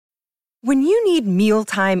When you need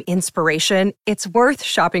mealtime inspiration, it's worth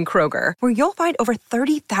shopping Kroger, where you'll find over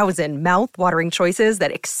 30,000 mouth-watering choices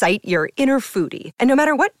that excite your inner foodie. And no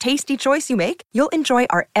matter what tasty choice you make, you'll enjoy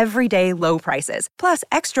our everyday low prices, plus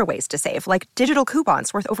extra ways to save, like digital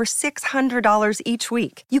coupons worth over $600 each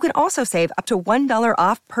week. You can also save up to $1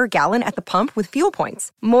 off per gallon at the pump with fuel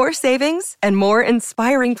points. More savings and more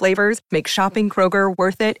inspiring flavors make shopping Kroger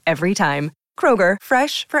worth it every time. Kroger,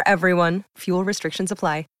 fresh for everyone. Fuel restrictions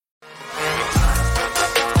apply.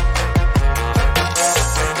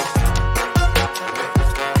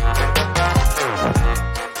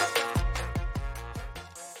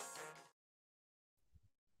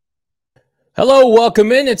 Hello,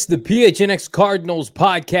 welcome in. It's the PHNX Cardinals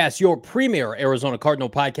podcast, your premier Arizona Cardinal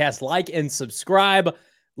podcast. Like and subscribe.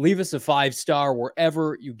 Leave us a 5-star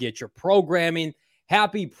wherever you get your programming.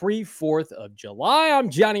 Happy pre-4th of July.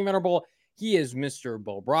 I'm Johnny Venerable. He is Mr.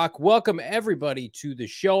 Bo Brock. Welcome, everybody, to the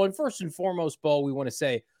show. And first and foremost, Bo, we want to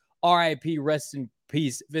say RIP, rest in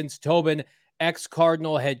peace, Vince Tobin,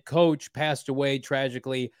 ex-Cardinal head coach, passed away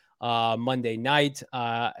tragically Monday night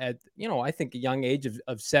at, I think a young age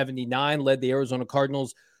of 79, led the Arizona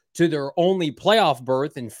Cardinals to their only playoff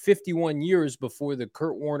berth in 51 years before the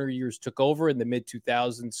Kurt Warner years took over in the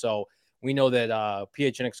mid-2000s. So we know that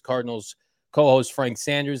PHNX Cardinals co-host Frank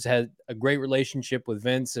Sanders had a great relationship with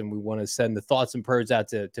Vince, and we want to send the thoughts and prayers out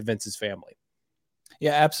to Vince's family.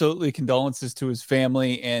 Yeah, absolutely. Condolences to his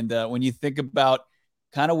family. And when you think about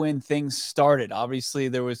kind of when things started, obviously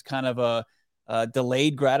there was kind of a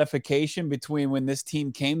delayed gratification between when this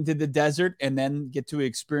team came to the desert and then get to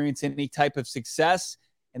experience any type of success.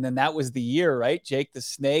 And then that was the year, right? Jake the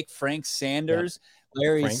Snake, Frank Sanders,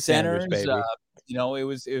 Larry Frank Centers,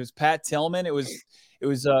 Sanders, it was Pat Tillman. It was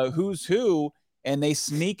who's who, and they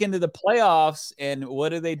sneak into the playoffs. And what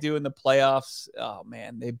do they do in the playoffs? Oh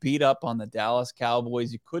man, they beat up on the Dallas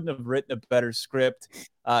Cowboys. You couldn't have written a better script.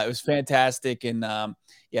 It was fantastic. And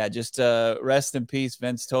just rest in peace,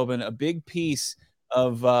 Vince Tobin, a big piece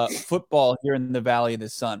of football here in the Valley of the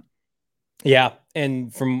Sun. Yeah.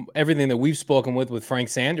 And from everything that we've spoken with Frank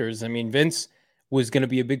Sanders, I mean, Vince was going to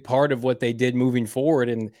be a big part of what they did moving forward.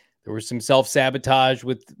 And there was some self-sabotage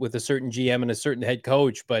with a certain GM and a certain head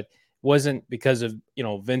coach, but wasn't because of,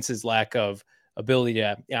 Vince's lack of ability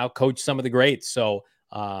to coach some of the greats. So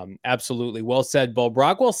absolutely. Well said, Bo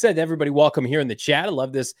Brock. Well said, everybody. Welcome here in the chat. I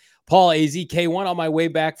love this. Paul AZK1 on my way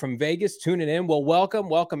back from Vegas, tuning in. Well,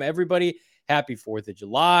 welcome everybody. Happy 4th of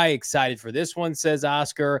July. Excited for this one, says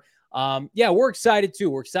Oscar. We're excited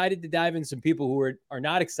too. We're excited to dive in some people who are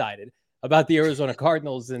not excited about the Arizona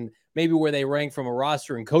Cardinals and maybe where they rank from a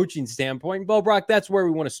roster and coaching standpoint. Bo Brock, that's where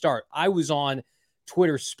we want to start. I was on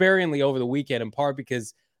Twitter sparingly over the weekend, in part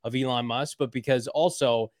because of Elon Musk, but because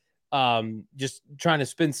also just trying to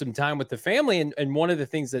spend some time with the family. And one of the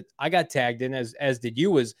things that I got tagged in, as did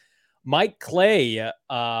you, was Mike Clay and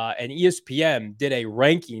ESPN did a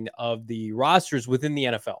ranking of the rosters within the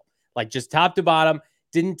NFL, like just top to bottom.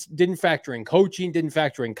 Didn't factor in coaching, didn't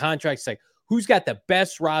factor in contracts. Like who's got the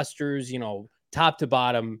best rosters, top to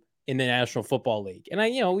bottom in the National Football League. And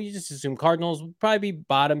we just assume Cardinals would probably be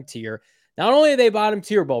bottom tier. Not only are they bottom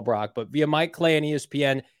tier, Bo Brock, but via Mike Clay and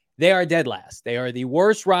ESPN, they are dead last. They are the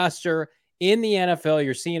worst roster in the NFL.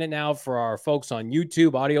 You're seeing it now for our folks on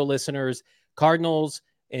YouTube, audio listeners. Cardinals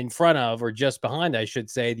in front of, or just behind, I should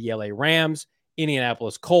say, the LA Rams,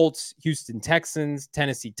 Indianapolis Colts, Houston Texans,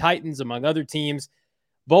 Tennessee Titans, among other teams.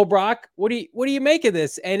 Bo Brock, what do you make of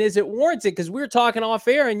this? And is it warranted? Because we were talking off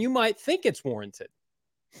air and you might think it's warranted.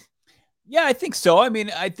 Yeah, I think so. I mean,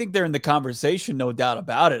 I think they're in the conversation, no doubt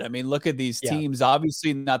about it. I mean, look at these teams,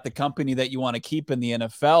 obviously not the company that you want to keep in the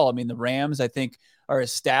NFL. I mean, the Rams, I think, are a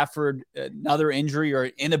Stafford, another injury or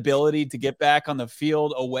inability to get back on the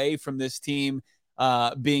field away from this team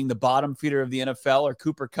being the bottom feeder of the NFL, or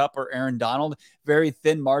Cooper Kupp or Aaron Donald, very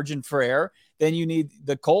thin margin for error. Then you need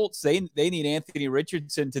the Colts. They need Anthony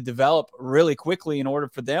Richardson to develop really quickly in order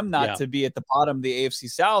for them not to be at the bottom of the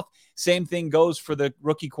AFC South. Same thing goes for the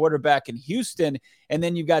rookie quarterback in Houston. And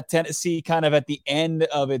then you've got Tennessee kind of at the end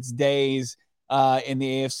of its days in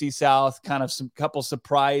the AFC South, kind of some couple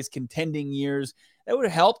surprise contending years. That would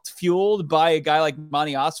have helped, fueled by a guy like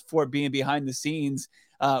Monty Osfort being behind the scenes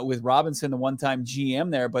with Robinson, the one-time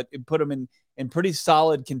GM there, but it put him in pretty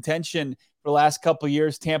solid contention for the last couple of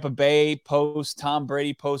years. Tampa Bay post Tom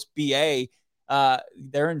Brady, post BA,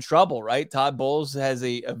 they're in trouble, right? Todd Bowles has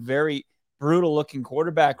a very brutal looking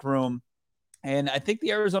quarterback room. And I think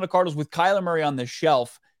the Arizona Cardinals, with Kyler Murray on the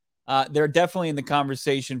shelf, they're definitely in the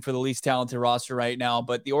conversation for the least talented roster right now.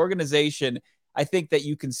 But the organization, I think that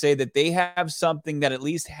you can say that they have something that at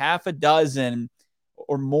least half a dozen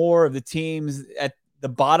or more of the teams at the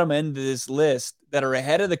bottom end of this list that are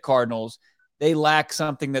ahead of the Cardinals, they lack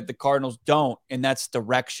something that the Cardinals don't, and that's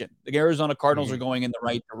direction. The Arizona Cardinals are going in the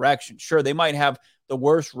right direction. Sure, they might have the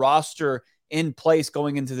worst roster in place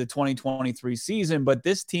going into the 2023 season, but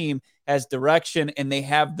this team has direction and they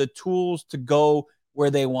have the tools to go where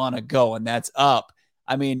they want to go, and that's up.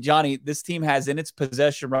 I mean, Johnny, this team has in its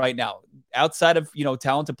possession right now, outside of,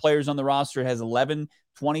 talented players on the roster, it has 11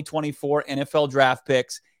 2024 NFL draft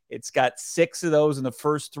picks. It's got 6 of those in the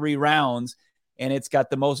first 3 rounds, and it's got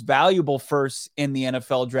the most valuable firsts in the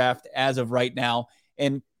NFL draft as of right now,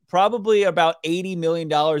 and probably about $80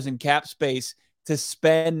 million in cap space to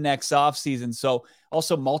spend next offseason. So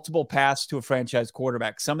also multiple paths to a franchise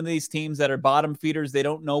quarterback. Some of these teams that are bottom feeders, they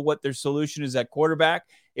don't know what their solution is at quarterback.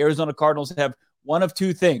 Arizona Cardinals have one of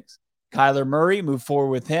 2 things: Kyler Murray, move forward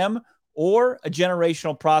with him, or a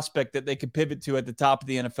generational prospect that they could pivot to at the top of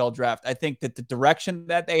the NFL draft. I think that the direction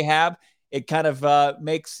that they have, it kind of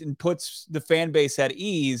makes and puts the fan base at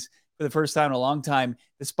ease for the first time in a long time,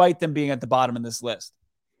 despite them being at the bottom of this list.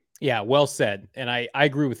 Yeah, well said. And I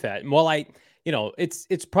agree with that. And while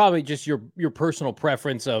it's probably just your personal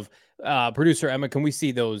preference of producer Emma, can we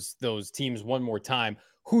see those teams one more time?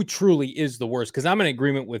 Who truly is the worst? Because I'm in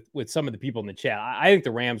agreement with some of the people in the chat. I think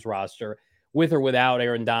the Rams roster, with or without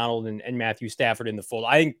Aaron Donald and Matthew Stafford in the fold,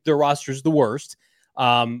 I think their roster is the worst.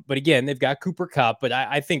 But again, they've got Cooper Kupp, but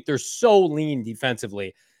I think they're so lean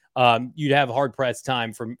defensively. You'd have a hard-pressed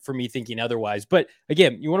time for me thinking otherwise. But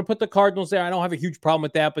again, you want to put the Cardinals there. I don't have a huge problem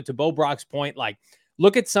with that. But to Bo Brock's point,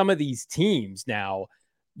 look at some of these teams now.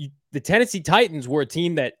 The Tennessee Titans were a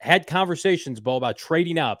team that had conversations, Bo, about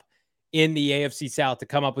trading up in the AFC South to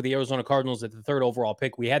come up with the Arizona Cardinals at the 3rd overall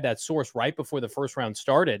pick. We had that source right before the first round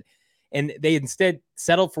started, and they instead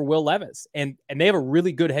settled for Will Levis. And they have a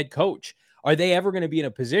really good head coach. Are they ever going to be in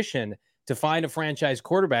a position to find a franchise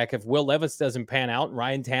quarterback if Will Levis doesn't pan out and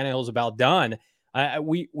Ryan Tannehill's about done?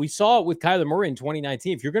 We saw it with Kyler Murray in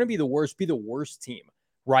 2019. If you're going to be the worst team,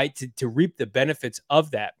 right, to reap the benefits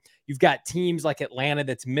of that. You've got teams like Atlanta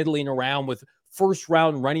that's middling around with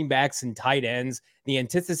first-round running backs and tight ends, the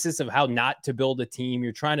antithesis of how not to build a team.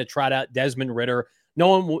 You're trying to trot out Desmond Ridder.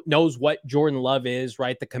 No one knows what Jordan Love is,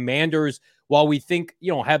 right? The Commanders, while we think,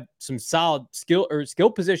 have some solid skill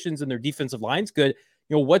positions and their defensive line's good,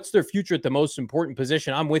 what's their future at the most important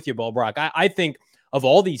position? I'm with you, Bo Brock. I think of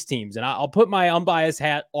all these teams, and I'll put my unbiased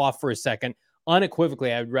hat off for a second.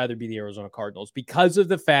 Unequivocally, I would rather be the Arizona Cardinals because of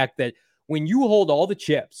the fact that when you hold all the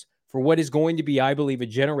chips for what is going to be, I believe, a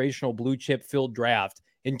generational blue chip filled draft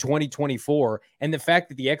in 2024, and the fact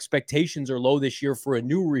that the expectations are low this year for a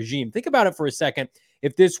new regime. Think about it for a second.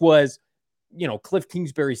 If this was, Cliff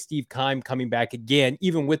Kingsbury, Steve Keim coming back again,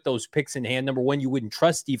 even with those picks in hand, number one, you wouldn't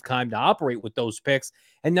trust Steve Keim to operate with those picks.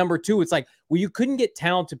 And number two, it's like, well, you couldn't get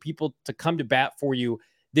talented people to come to bat for you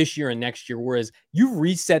this year and next year, whereas you've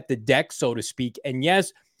reset the deck, so to speak. And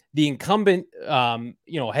yes, the incumbent,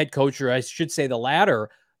 head coach, or I should say the latter,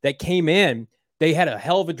 that came in, they had a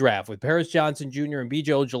hell of a draft with Paris Johnson Jr. and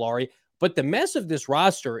B.J. Ojolari. But the mess of this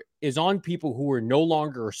roster is on people who are no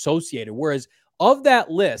longer associated. Whereas of that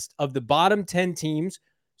list of the bottom 10 teams,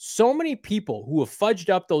 so many people who have fudged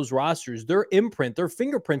up those rosters, their imprint, their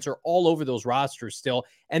fingerprints are all over those rosters still,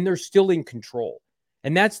 and they're still in control.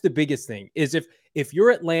 And that's the biggest thing is if you're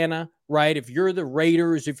Atlanta, right, if you're the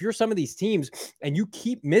Raiders, if you're some of these teams and you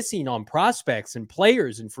keep missing on prospects and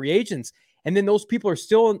players and free agents, and then those people are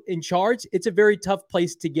still in charge, it's a very tough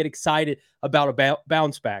place to get excited about a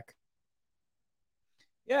bounce back.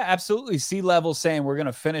 Yeah, absolutely. C-level saying we're going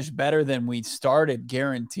to finish better than we started,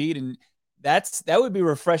 guaranteed. And that would be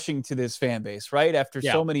refreshing to this fan base, right? After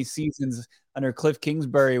so many seasons under Cliff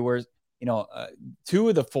Kingsbury, where, 2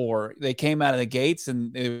 of the 4, they came out of the gates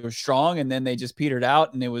and they were strong, and then they just petered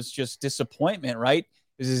out, and it was just disappointment, right?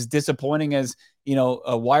 It was as disappointing as,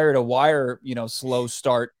 a wire-to-wire, slow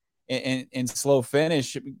start and slow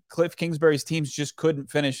finish. Cliff Kingsbury's teams just couldn't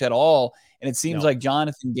finish at all. And it seems like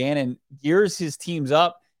Jonathan Gannon gears his teams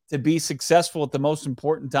up to be successful at the most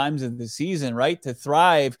important times of the season, right? To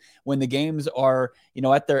thrive when the games are,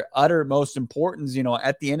 at their uttermost importance,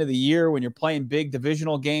 at the end of the year, when you're playing big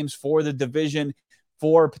divisional games for the division,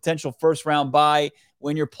 for potential first round bye,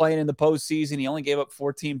 when you're playing in the postseason. He only gave up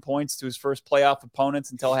 14 points to his first playoff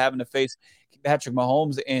opponents until having to face Patrick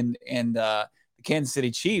Mahomes and the Kansas City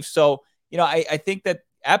Chiefs. So, I think that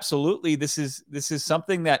absolutely this is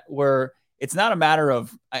something that it's not a matter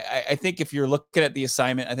of, I think if you're looking at the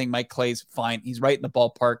assignment, I think Mike Clay's fine. He's right in the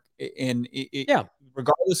ballpark. And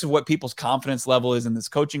regardless of what people's confidence level is in this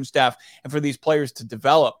coaching staff and for these players to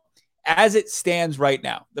develop as it stands right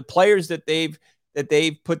now, the players that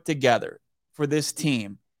they've put together for this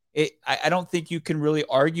team, I don't think you can really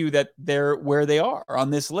argue that they're where they are on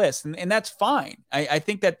this list, and that's fine. I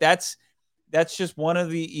think that's just one of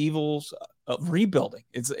the evils of rebuilding.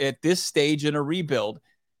 It's at this stage in a rebuild,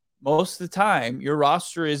 most of the time your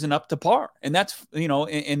roster isn't up to par, and that's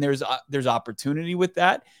and there's opportunity with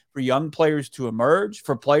that for young players to emerge,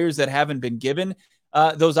 for players that haven't been given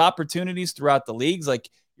those opportunities throughout the leagues, like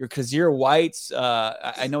your Kazir Whites.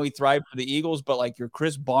 I know he thrived for the Eagles, but like your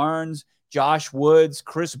Chris Barnes, Josh Woods,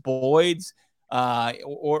 Chris Boyd's,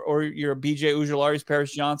 or your BJ Ujulari's,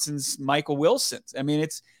 Paris Johnson's, Michael Wilson's. I mean,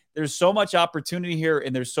 there's so much opportunity here,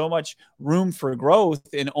 and there's so much room for growth,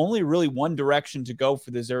 and only really one direction to go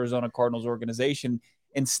for this Arizona Cardinals organization.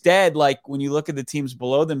 Instead, like when you look at the teams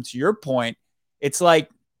below them, to your point, it's like,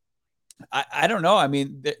 I don't know. I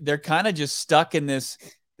mean, they're kind of just stuck in this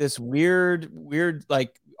weird,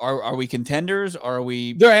 like, are we contenders? Are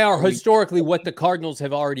we? They are historically what the Cardinals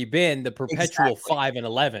have already been, the perpetual Exactly.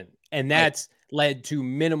 5-11, and that's led to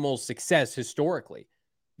minimal success historically.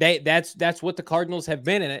 That's what the Cardinals have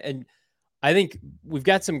been, and I think we've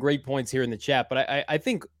got some great points here in the chat. But I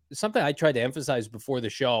think something I tried to emphasize before the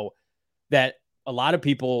show that a lot of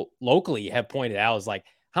people locally have pointed out is like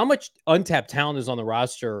how much untapped talent is on the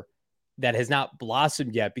roster that has not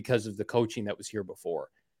blossomed yet because of the coaching that was here before.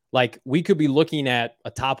 Like we could be looking at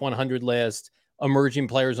a top 100 list, emerging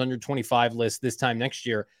players under 25 list this time next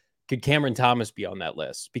year. Could Cameron Thomas be on that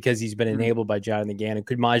list because he's been enabled by Jonathan Gannon?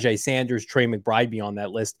 Could Majay Sanders, Trey McBride be on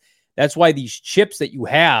that list? That's why these chips that you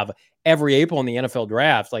have every April in the NFL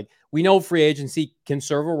draft, like we know free agency can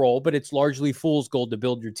serve a role, but it's largely fool's gold to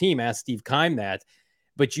build your team. Ask Steve Keim that.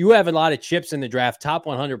 But you have a lot of chips in the draft, top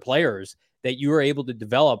 100 players that you are able to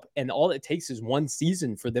develop, and all it takes is one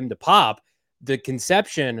season for them to pop. The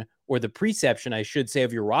conception, or the preception, I should say,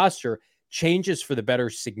 of your roster changes for the better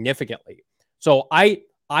significantly. So I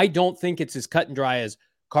don't think it's as cut and dry as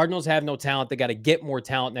Cardinals have no talent. They got to get more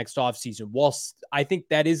talent next offseason. Whilst I think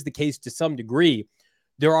that is the case to some degree,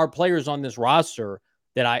 there are players on this roster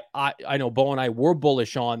that I know Bo and I were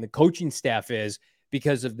bullish on. The coaching staff is,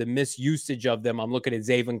 because of the misusage of them. I'm looking at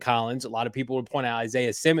Zaven Collins. A lot of people would point out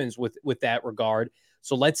Isaiah Simmons with that regard.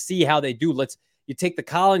 So let's see how they do. You take the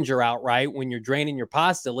Collinger out, right? When you're draining your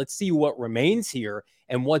pasta, let's see what remains here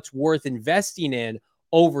and what's worth investing in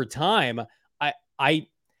over time.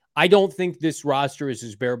 I don't think this roster is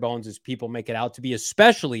as bare bones as people make it out to be,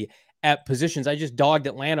 especially at positions. I just dogged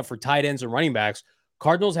Atlanta for tight ends and running backs.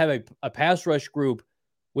 Cardinals have a pass rush group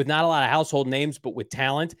with not a lot of household names, but with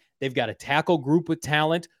talent. They've got a tackle group with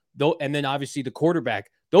talent, though, and then obviously the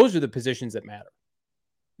quarterback. Those are the positions that matter.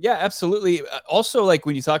 Yeah, absolutely. Also, like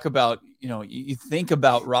when you talk about, you think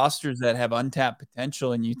about rosters that have untapped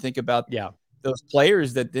potential, and you think about those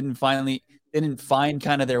players that didn't find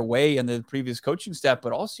kind of their way in the previous coaching staff,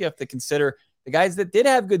 but also you have to consider the guys that did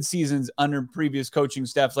have good seasons under previous coaching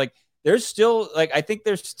staffs. Like there's still, I think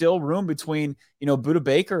there's still room between, Budda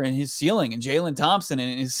Baker and his ceiling, and Jalen Thompson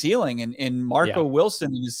and his ceiling, and Marco Wilson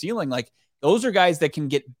and his ceiling. Like those are guys that can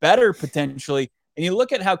get better potentially. And you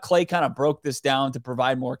look at how Clay kind of broke this down to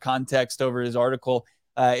provide more context over his article.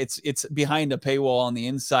 It's behind a paywall on the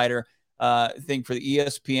Insider thing for the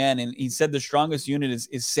ESPN. And he said the strongest unit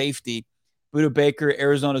is safety. Budda Baker,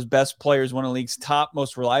 Arizona's best player, is one of the league's top,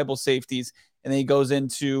 most reliable safeties. And then he goes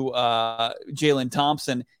into Jalen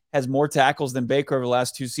Thompson, has more tackles than Baker over the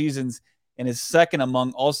last 2 seasons, and is second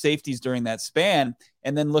among all safeties during that span.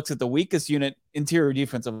 And then looks at the weakest unit, interior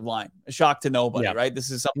defensive line. A shock to nobody, right?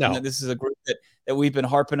 This is something this is a group that we've been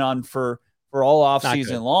harping on for all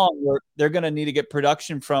offseason long, where they're going to need to get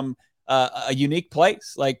production from a unique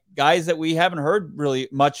place, like guys that we haven't heard really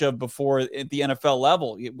much of before at the NFL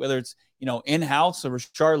level, whether it's, in-house or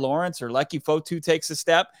Rashard Lawrence or Lecky Fotu takes a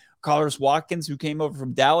step, Carlos Watkins, who came over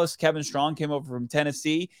from Dallas, Kevin Strong came over from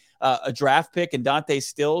Tennessee, a draft pick, and Dante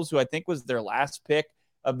Stills, who I think was their last pick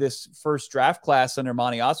of this first draft class under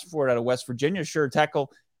Monty Osford out of West Virginia. Sure,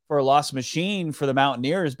 tackle for a lost machine for the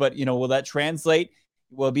Mountaineers, but, will that translate?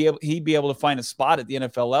 Will he be able to find a spot at the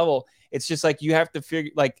NFL level? It's just like you have to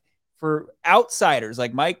figure, like for outsiders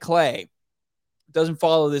like Mike Clay, doesn't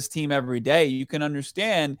follow this team every day, you can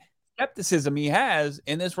understand skepticism he has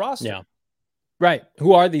in this roster. Yeah. Right.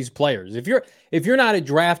 Who are these players? If you're not a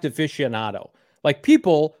draft aficionado, like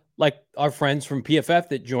people like our friends from PFF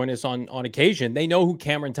that join us on occasion, they know who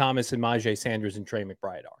Cameron Thomas and Majay Sanders and Trey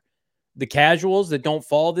McBride are. The casuals that don't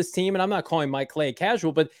follow this team, and I'm not calling Mike Clay a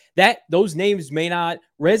casual, but those names may not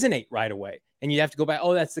resonate right away. And you have to go back,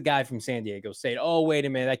 oh, that's the guy from San Diego State. Oh, wait a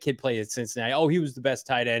minute, that kid played at Cincinnati. Oh, he was the best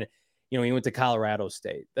tight end. He went to Colorado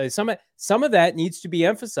State. Some of that needs to be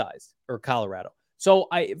emphasized, or Colorado. So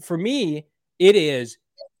for me, it is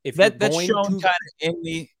if you're That's going shown to, kind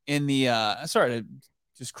of in the sorry to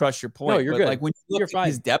just crush your no, point, you're but good. like when you look You're at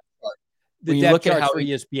his fine. depth chart, The when you depth look at charts how for he,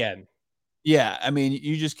 ESPN. yeah, I mean,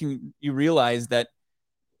 you realize that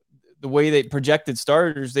the way they projected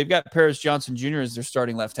starters, they've got Paris Johnson Jr. as their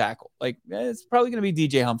starting left tackle. Like, it's probably going to be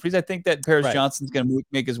DJ Humphries. I think that Paris Right. Johnson's going to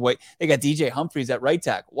make his way. They got DJ Humphries at right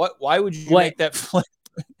tackle. Why would you What make that flip?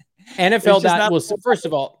 There's NFL just dot not. was, first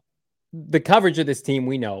of all, the coverage of this team,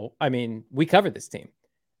 we know. I mean, we covered this team.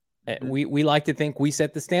 Mhm. We like to think we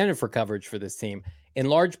set the standard for coverage for this team, in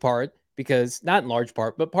large part because, not in large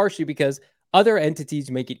part, but partially because other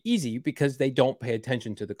entities make it easy because they don't pay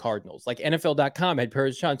attention to the Cardinals. Like NFL.com had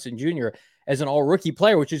Paris Johnson Jr. as an all rookie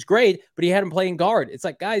player, which is great, but he hadn't played guard. It's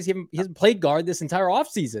like, guys, he hasn't played guard this entire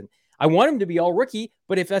offseason. I want him to be all rookie,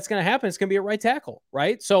 but if that's going to happen, it's going to be at right tackle,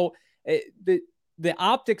 right? So the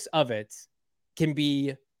optics of it can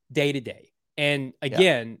be day to day. And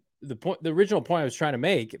again, the original point I was trying to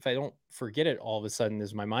make, if I don't forget it all of a sudden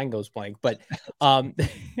as my mind goes blank, but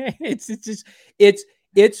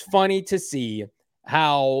it's funny to see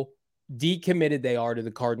how decommitted they are to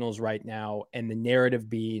the Cardinals right now, and the narrative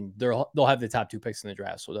being they'll have the top 2 picks in the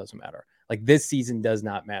draft, so it doesn't matter. Like, this season does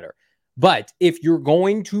not matter. But if you're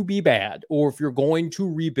going to be bad, or if you're going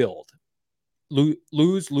to rebuild,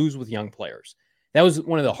 lose with young players. That was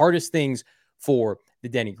one of the hardest things for the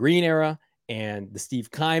Denny Green era and the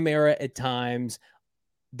Steve Keim era at times.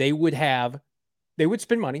 They would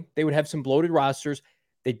spend money. They would have some bloated rosters.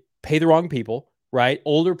 They'd pay the wrong people, right?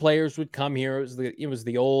 Older players would come here. It was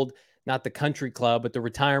the old, not the country club, but the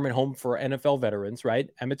retirement home for NFL veterans, right?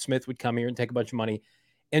 Emmitt Smith would come here and take a bunch of money.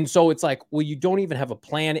 And so it's like, well, you don't even have a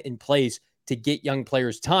plan in place to get young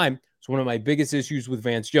players time. It's one of my biggest issues with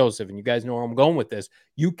Vance Joseph, and you guys know where I'm going with this.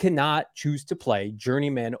 You cannot choose to play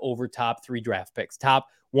journeymen over top 3 draft picks, top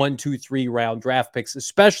 1, 2, 3 round draft picks,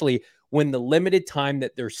 especially when the limited time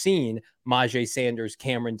that they're seeing Myjai Sanders,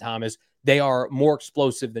 Cameron Thomas, they are more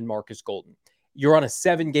explosive than Marcus Golden. You're on a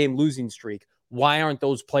 7-game losing streak. Why aren't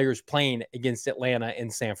those players playing against Atlanta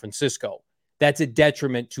and San Francisco? That's a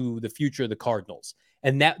detriment to the future of the Cardinals.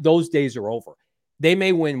 And those days are over. They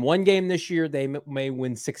may win 1 game this year. They may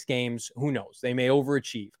win 6 games. Who knows? They may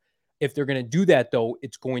overachieve. If they're going to do that, though,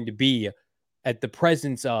 it's going to be at the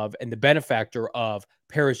presence of and the benefactor of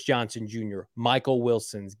Paris Johnson Jr., Michael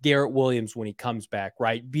Wilson's, Garrett Williams when he comes back,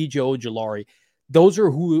 right? B.J. Ojulari. Those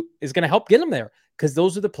are who is going to help get them there, because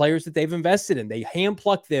those are the players that they've invested in. They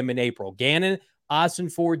hand-plucked them in April. Gannon, Austin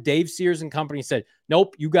Ford, Dave Sears and company said,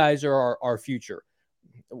 nope, you guys are our future.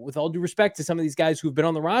 With all due respect to some of these guys who've been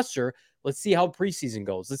on the roster, let's see how preseason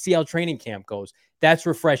goes. Let's see how training camp goes. That's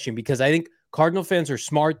refreshing, because I think Cardinal fans are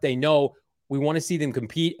smart. They know we want to see them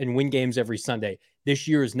compete and win games every Sunday. This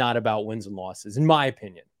year is not about wins and losses, in my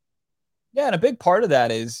opinion. Yeah, and a big part of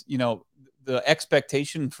that is, the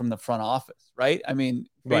expectation from the front office, right? I mean,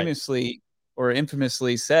 famously or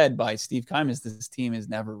infamously said by Steve Keim is this team is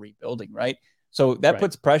never rebuilding, right? So that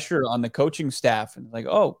puts pressure on the coaching staff, and like,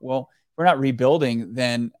 oh, well, if we're not rebuilding,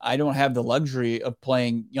 then I don't have the luxury of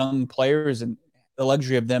playing young players and the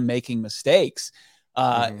luxury of them making mistakes.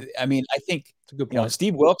 I mean, I think, it's a good point.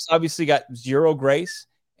 Steve Wilkes obviously got 0 grace,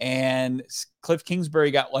 and Cliff Kingsbury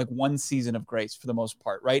got like 1 season of grace for the most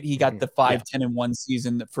part, right? He got the 5-10-1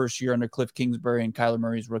 season the first year under Cliff Kingsbury and Kyler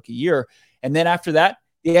Murray's rookie year. And then after that,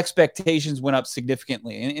 the expectations went up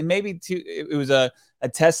significantly. And maybe it was a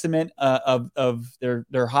testament of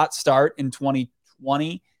their hot start in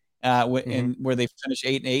 2020, where they finished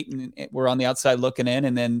 8-8 and we're on the outside looking in.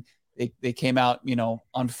 And then they came out,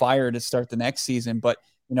 on fire to start the next season. But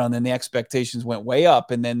and then the expectations went way up,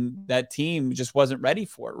 and then that team just wasn't ready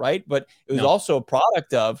for it, right? But it was also a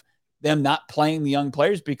product of them not playing the young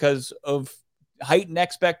players because of heightened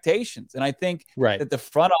expectations. And I think that the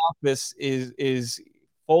front office is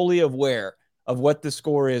fully aware of what the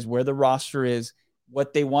score is, where the roster is,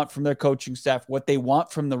 what they want from their coaching staff, what they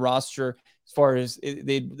want from the roster, as far as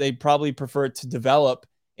they probably prefer to develop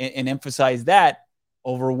and emphasize that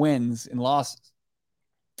over wins and losses.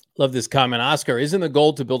 Love this comment. Oscar, isn't the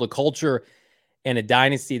goal to build a culture and a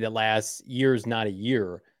dynasty that lasts years, not a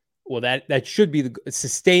year? Well, that should be the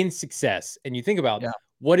sustained success. And you think about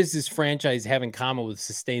what does this franchise have in common with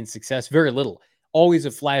sustained success? Very little. Always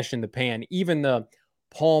a flash in the pan. Even the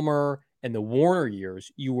Palmer and the Warner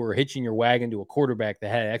years, you were hitching your wagon to a quarterback that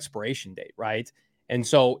had an expiration date, right? And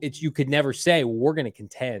so you could never say, well, we're going to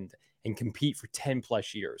contend and compete for 10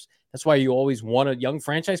 plus years. That's why you always want a young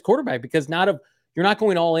franchise quarterback, because you're not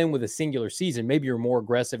going all in with a singular season. Maybe you're more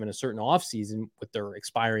aggressive in a certain offseason with their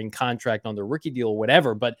expiring contract on their rookie deal or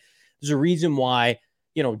whatever. But there's a reason why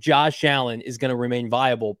Josh Allen is going to remain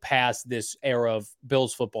viable past this era of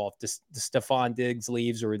Bills football. If the Stephon Diggs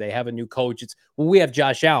leaves or they have a new coach, we have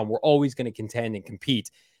Josh Allen. We're always going to contend and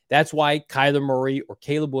compete. That's why Kyler Murray or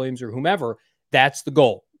Caleb Williams or whomever, that's the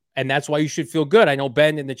goal. And that's why you should feel good. I know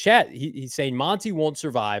Ben in the chat, he's saying Monty won't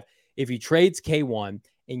survive if he trades K1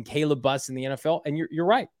 and Caleb busts in the NFL. And you're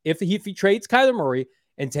right. If he trades Kyler Murray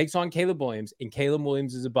and takes on Caleb Williams and Caleb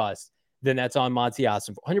Williams is a bust, then that's on Monty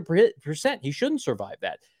Austin. 100%. He shouldn't survive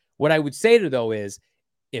that. What I would say to, though, is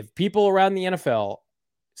if people around the NFL,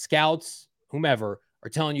 scouts, whomever, are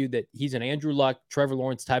telling you that he's an Andrew Luck, Trevor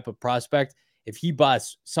Lawrence type of prospect, if he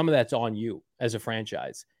busts, some of that's on you as a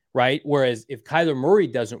franchise, right? Whereas if Kyler Murray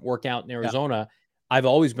doesn't work out in Arizona, I've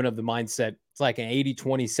always been of the mindset it's like an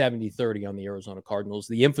 80-20, 70-30 on the Arizona Cardinals.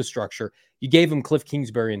 The infrastructure, you gave him Cliff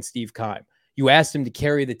Kingsbury and Steve Keim. You asked him to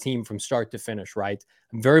carry the team from start to finish, right?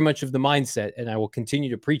 I'm very much of the mindset, and I will continue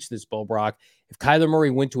to preach this, Bo Brock. If Kyler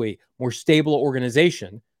Murray went to a more stable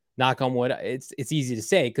organization, knock on wood, it's easy to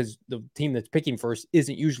say because the team that's picking first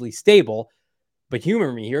isn't usually stable. But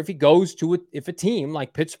humor me here, if he goes to if a team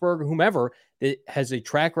like Pittsburgh or whomever that has a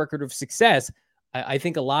track record of success, I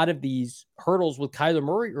think a lot of these hurdles with Kyler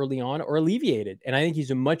Murray early on are alleviated. And I think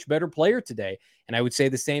he's a much better player today. And I would say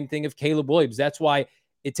the same thing of Caleb Williams. That's why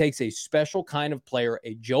it takes a special kind of player,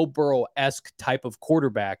 a Joe Burrow-esque type of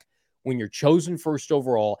quarterback when you're chosen first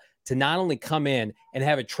overall to not only come in and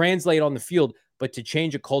have it translate on the field, but to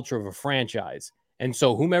change a culture of a franchise. And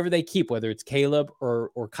so whomever they keep, whether it's Caleb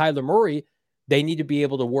or Kyler Murray, they need to be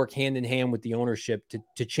able to work hand in hand with the ownership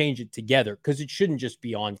to change it together because it shouldn't just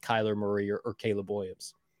be on Kyler Murray or Caleb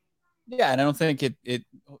Williams. Yeah, and I don't think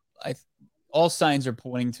all signs are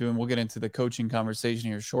pointing to, and we'll get into the coaching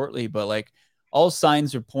conversation here shortly, but like all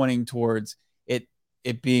signs are pointing towards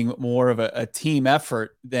it being more of a team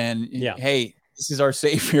effort than, hey, this is our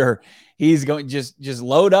savior. He's going just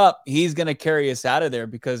load up. He's going to carry us out of there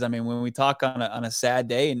because, I mean, when we talk on a sad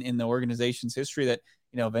day in the organization's history that,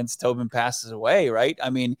 Vince Tobin passes away, right? I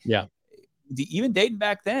mean, even dating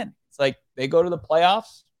back then, it's like they go to the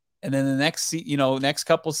playoffs and then the next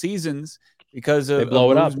couple seasons because of they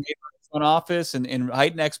blow it up. Front office and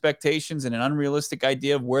heightened expectations and an unrealistic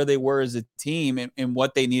idea of where they were as a team and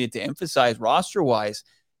what they needed to emphasize roster wise.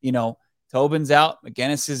 Tobin's out,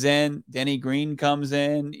 McGinnis is in, Denny Green comes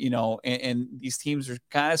in, and these teams are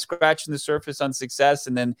kind of scratching the surface on success.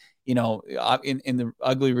 And then, in the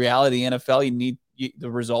ugly reality of the NFL, you need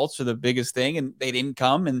the results are the biggest thing, and they didn't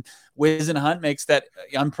come. And Wiz and Hunt makes that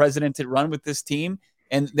unprecedented run with this team,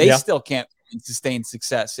 and they still can't sustain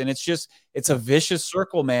success. And it's a vicious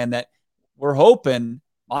circle, man, that we're hoping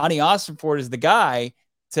Monty Austinford is the guy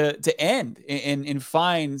to end and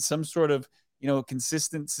find some sort of,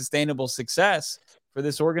 consistent, sustainable success for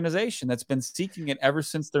this organization that's been seeking it ever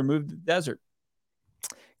since their move to the desert.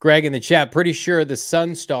 Greg in the chat, pretty sure the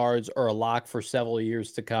Sun Stars are a lock for several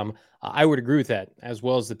years to come. I would agree with that, as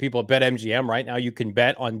well as the people at BetMGM. Right now, you can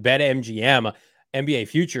bet on BetMGM NBA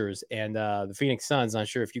futures, and the Phoenix Suns, not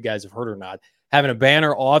sure if you guys have heard or not, having a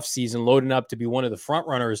banner offseason loading up to be one of the front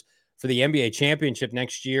runners for the NBA championship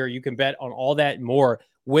next year. You can bet on all that and more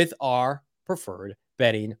with our preferred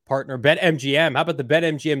betting partner, BetMGM. How about the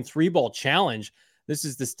BetMGM 3-Ball Challenge? This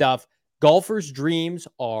is the stuff golfers' dreams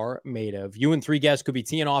are made of. You and 3 guests could be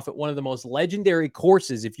teeing off at one of the most legendary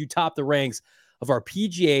courses if you top the ranks of our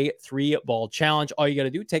PGA 3-Ball Challenge. All you got to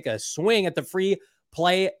do, take a swing at the free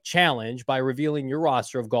play challenge by revealing your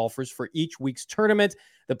roster of golfers for each week's tournament.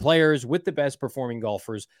 The players with the best performing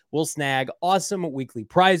golfers will snag awesome weekly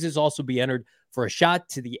prizes. Also be entered for a shot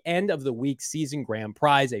to the end of the week's season grand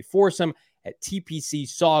prize, a foursome at TPC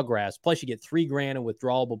Sawgrass. Plus, you get $3,000 in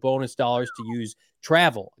withdrawable bonus dollars to use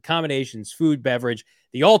travel, accommodations, food, beverage.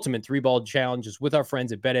 The ultimate 3-ball challenge is with our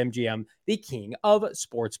friends at BetMGM, the king of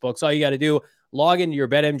sportsbooks. All you got to do, log into your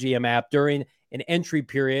BetMGM app during an entry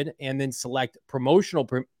period and then select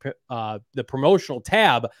the promotional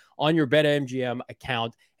tab on your BetMGM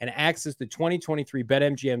account and access the 2023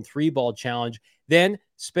 BetMGM 3-Ball Challenge. Then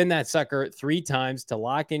spin that sucker 3 times to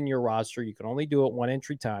lock in your roster. You can only do it one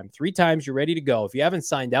entry time. 3 times, you're ready to go. If you haven't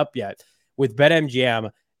signed up yet with BetMGM,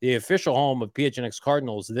 the official home of PHNX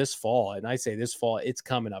Cardinals this fall, and I say this fall, it's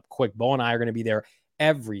coming up quick. Bo and I are going to be there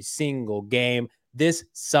every single game this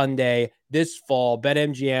Sunday, this fall.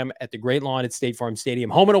 BetMGM at the Great Lawn at State Farm Stadium,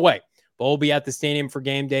 home and away. Bo will be at the stadium for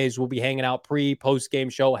game days. We'll be hanging out post-game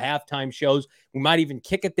show, halftime shows. We might even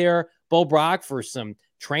kick it there, Bo Brock, for some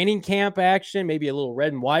training camp action, maybe a little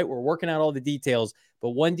red and white. We're working out all the details, but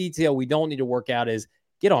one detail we don't need to work out is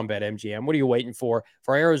get on BetMGM. What are you waiting for?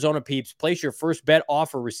 For Arizona peeps, place your first bet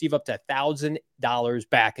offer, receive up to $1,000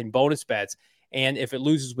 back in bonus bets, And if it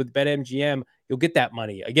loses with BetMGM, you'll get that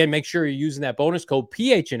money. Again, make sure you're using that bonus code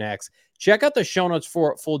PHNX. Check out the show notes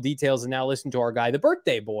for full details. And now listen to our guy, the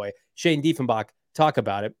birthday boy, Shane Diefenbach, talk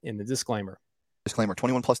about it in the disclaimer. Disclaimer,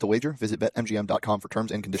 21 plus to wager. Visit BetMGM.com for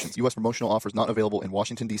terms and conditions. U.S. promotional offers not available in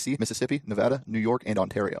Washington, D.C., Mississippi, Nevada, New York, and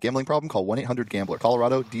Ontario. Gambling problem? Call 1-800-GAMBLER.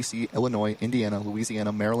 Colorado, D.C., Illinois, Indiana,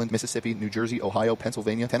 Louisiana, Maryland, Mississippi, New Jersey, Ohio,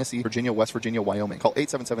 Pennsylvania, Tennessee, Virginia, West Virginia, Wyoming. Call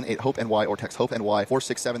 877-8-HOPE-NY or text HOPE-NY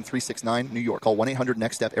 467-369, New York. Call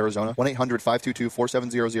 1-800-NEXT-STEP, Arizona.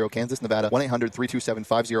 1-800-522-4700, Kansas, Nevada.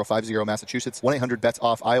 1-800-327-5050, Massachusetts.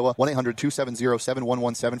 1-800-BETS-OFF, Iowa.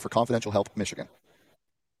 1-800-270-7117 for confidential help, Michigan.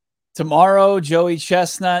 Tomorrow, Joey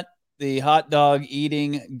Chestnut, the hot dog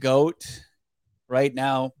eating goat. Right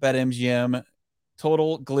now, BetMGM,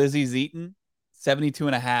 total glizzies eaten,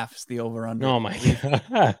 72.5 is the over under. Oh my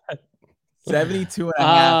God.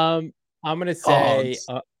 72.5. I'm going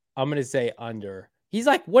to say under. He's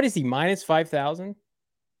like, what is he? Minus 5,000?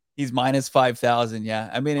 He's minus 5,000. Yeah.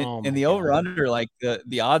 I mean, in the over under, like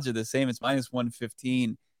the odds are the same. It's minus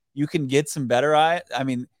 115. You can get some better. I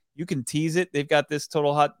mean, you can tease it. They've got this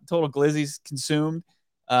total glizzies consumed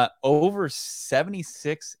over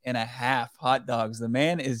 76.5 hot dogs. The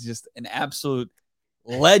man is just an absolute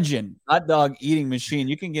legend, hot dog eating machine.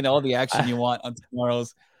 You can get all the action you want on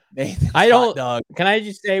tomorrow's Nathan's hot dog. Can I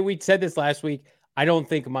just say, we said this last week. I don't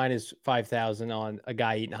think minus 5,000 on a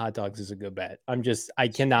guy eating hot dogs is a good bet. I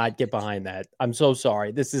cannot get behind that. I'm so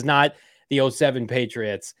sorry. This is not the 07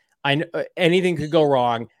 Patriots. I know anything could go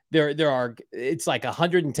wrong. It's like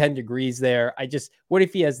 110 degrees there. What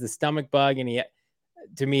if he has the stomach bug and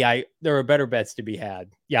there are better bets to be had.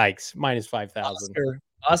 Yikes. Minus 5,000.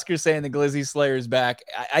 Oscar's saying the Glizzy Slayer is back.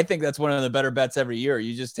 I think that's one of the better bets every year.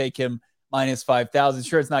 You just take him minus 5,000.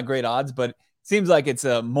 Sure, it's not great odds, but it seems like it's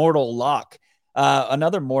a mortal lock.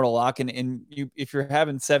 Another mortal lock. And if you're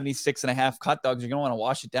having 76.5 hot dogs, you're going to want to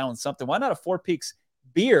wash it down with something. Why not a Four Peaks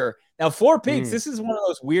beer? Now, Four Peaks, this is one of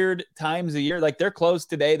those weird times of year. Like, they're closed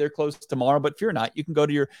today, they're closed tomorrow. But if you're not, you can go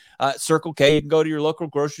to your Circle K, you can go to your local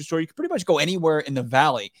grocery store. You can pretty much go anywhere in the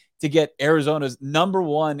valley to get Arizona's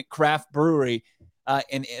 #1 craft brewery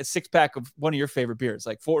and a 6-pack of one of your favorite beers,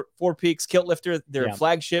 like Four Peaks Kilt Lifter, their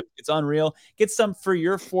flagship. It's unreal. Get some for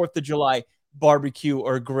your 4th of July barbecue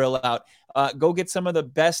or grill out. Go get some of the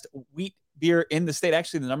best wheat beer in the state.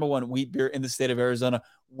 Actually, the #1 wheat beer in the state of Arizona.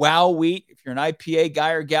 Wow Wheat. If you're an IPA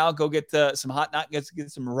guy or gal, go get some Hot Knot. Get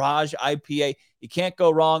some Raj IPA. You can't go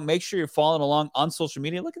wrong. Make sure you're following along on social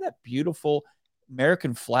media. Look at that beautiful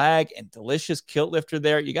American flag and delicious kilt lifter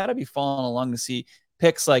there. You got to be following along to see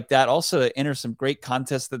picks like that. Also, to enter some great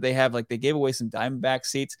contests that they have. Like, they gave away some Diamondback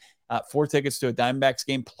seats, 4 tickets to a Diamondbacks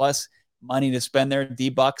game, plus money to spend there,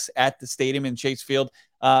 D-Bucks at the stadium in Chase Field.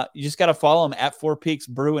 You just got to follow them at Four Peaks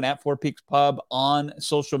Brew and at Four Peaks Pub on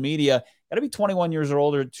social media. Got to be 21 years or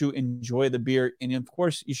older to enjoy the beer. And of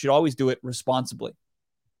course, you should always do it responsibly.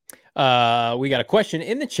 We got a question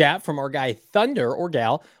in the chat from our guy Thunder or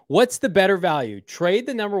gal. What's the better value? Trade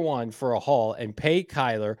the #1 for a haul and pay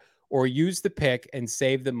Kyler, or use the pick and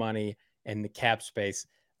save the money and the cap space?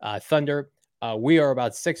 Thunder, we are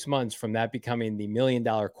about 6 months from that becoming the $1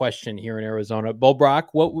 million question here in Arizona. Bo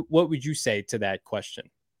Brock, what would you say to that question?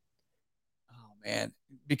 Oh man,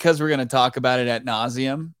 because we're going to talk about it ad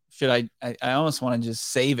nauseum. I almost want to just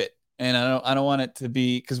save it, and I don't want it to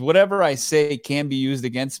be, because whatever I say can be used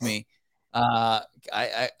against me.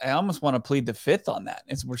 I almost want to plead the fifth on that.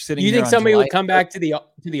 We're sitting. You think somebody would come back to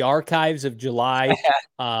the archives of July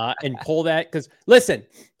and pull that? Because listen,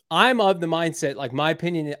 I'm of the mindset, like, my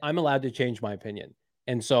opinion, I'm allowed to change my opinion.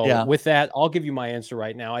 And so with that, I'll give you my answer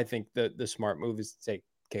right now. I think the smart move is to take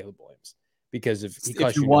Caleb Williams, because if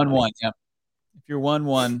you're 1-1, if you're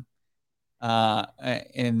 1-1,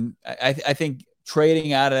 and I think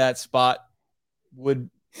trading out of that spot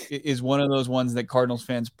is one of those ones that Cardinals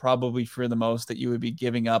fans probably fear the most, that you would be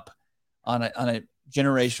giving up on a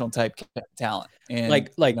generational type talent, and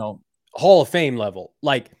like Hall of Fame level.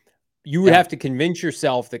 Like, you would have to convince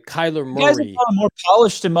yourself that Kyler Murray is more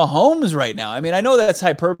polished than Mahomes right now. I mean, I know that's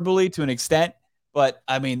hyperbole to an extent, but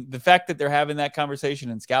I mean, the fact that they're having that conversation,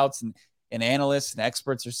 and scouts and analysts and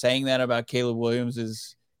experts are saying that about Caleb Williams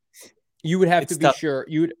is. You would have to be sure.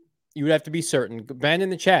 You would have to be certain. Ben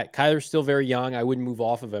in the chat, Kyler's still very young. I wouldn't move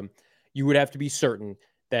off of him. You would have to be certain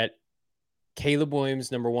that Caleb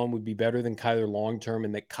Williams, #1, would be better than Kyler long-term,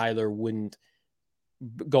 and that Kyler wouldn't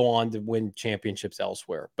go on to win championships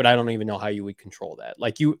elsewhere. But I don't even know how you would control that.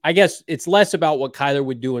 Like, I guess it's less about what Kyler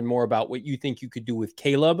would do and more about what you think you could do with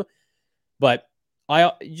Caleb. But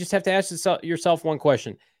you just have to ask yourself one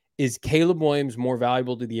question. Is Caleb Williams more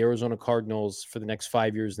valuable to the Arizona Cardinals for the next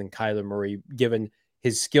 5 years than Kyler Murray, given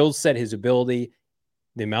his skill set, his ability,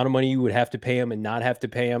 the amount of money you would have to pay him and not have to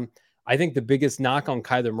pay him. I think the biggest knock on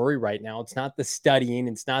Kyler Murray right now, it's not the studying.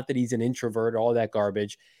 It's not that he's an introvert, all that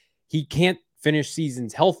garbage. He can't finish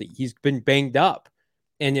seasons healthy. He's been banged up.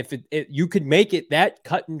 And if you could make it that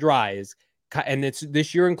cut and dry, and it's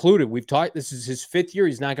this year included, we've talked, this is his 5th year.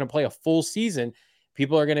 He's not going to play a full season.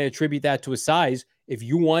 People are going to attribute that to his size. If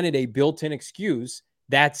you wanted a built-in excuse,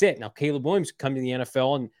 that's it. Now, Caleb Williams come to the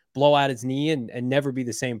NFL and blow out his knee and never be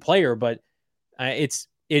the same player, but it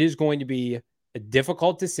is going to be a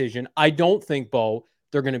difficult decision. I don't think, Bo,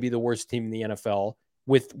 they're going to be the worst team in the NFL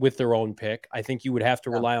with their own pick. I think you would have to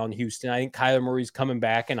rely on Houston. I think Kyler Murray's coming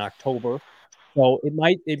back in October, so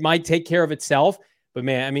it might take care of itself. But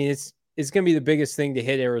man, I mean, it's going to be the biggest thing to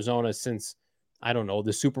hit Arizona since, I don't know,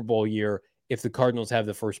 the Super Bowl year if the Cardinals have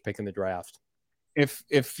the first pick in the draft.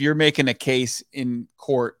 If you're making a case in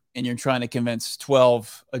court and you're trying to convince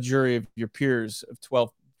a jury of your peers of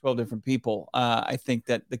 12 different people, I think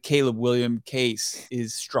that the Caleb Williams case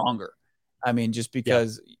is stronger. I mean, just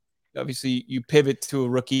because obviously you pivot to a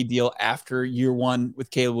rookie deal after year one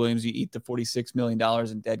with Caleb Williams, you eat the $46 million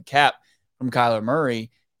in dead cap from Kyler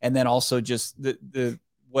Murray. And then also just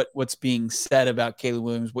what's being said about Caleb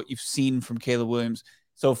Williams, what you've seen from Caleb Williams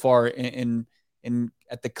so far in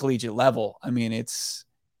at the collegiate level. I mean,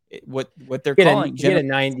 what they're calling. Get a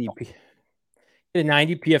 90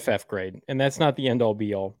 PFF grade, and that's not the end all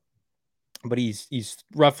be all. But he's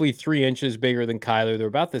roughly 3 inches bigger than Kyler. They're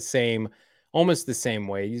about the same, almost the same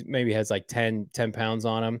weight. He maybe has like 10 pounds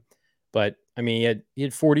on him. But I mean, he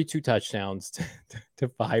had 42 touchdowns to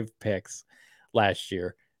 5 picks last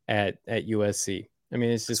year at USC. I mean,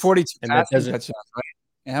 it's just 42 passing touchdowns, right?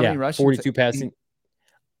 And how many rushing? 42 passing.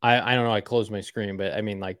 I don't know. I closed my screen, but I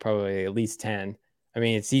mean, like probably at least 10. I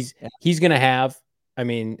mean, he's going to have, I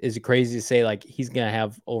mean, is it crazy to say like he's going to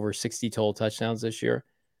have over 60 total touchdowns this year?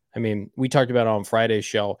 I mean, we talked about it on Friday's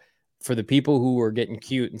show. For the people who were getting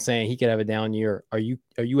cute and saying he could have a down year, are you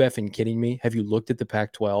effing kidding me? Have you looked at the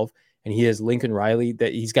Pac-12? And he has Lincoln Riley,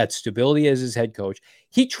 that he's got stability as his head coach.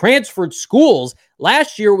 He transferred schools.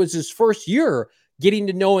 Last year was his first year getting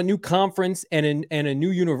to know a new conference and a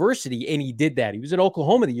new university, and he did that. He was at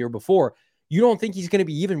Oklahoma the year before. You don't think he's going to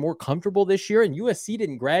be even more comfortable this year? And USC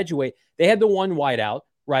didn't graduate. They had the one wideout,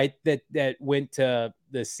 right, that went to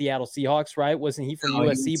the Seattle Seahawks, right? Wasn't he from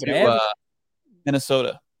USC? But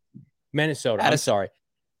Minnesota. Addison. I'm sorry.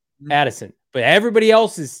 Addison. But everybody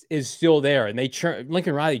else is still there. And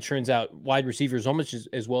Lincoln Riley churns out wide receivers almost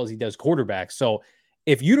as well as he does quarterbacks. So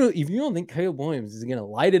if you don't think Caleb Williams is going to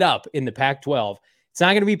light it up in the Pac-12, it's not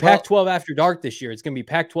going to be Pac-12 after dark this year. It's going to be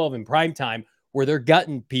Pac-12 in prime time where they're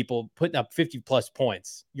gutting people, putting up 50-plus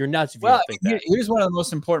points. You're nuts if you don't think that. Here's one of the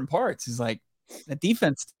most important parts is like the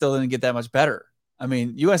defense still didn't get that much better. I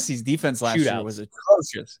mean, USC's defense last year was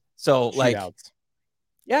atrocious. So,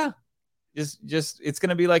 just it's going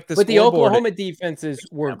to be like this. But the Oklahoma defenses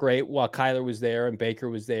were great while Kyler was there and Baker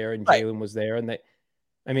was there and Jalen was there. And that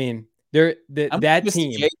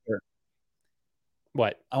team.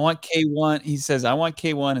 What? I want K1. He says, I want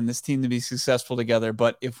K1 and this team to be successful together.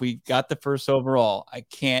 But if we got the first overall, I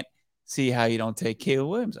can't see how you don't take Caleb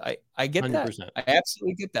Williams. I get 100%. That. I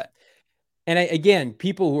absolutely get that. And again,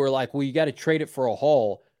 people who are like, well, you got to trade it for a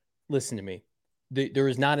haul. Listen to me. There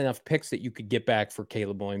is not enough picks that you could get back for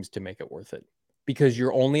Caleb Williams to make it worth it, because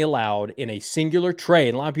you're only allowed in a singular trade.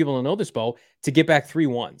 And a lot of people don't know this, Bo, to get back 3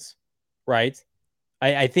 ones, right?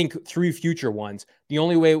 I think 3 future ones. The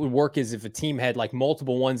only way it would work is if a team had like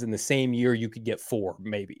multiple ones in the same year, you could get 4,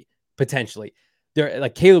 maybe potentially.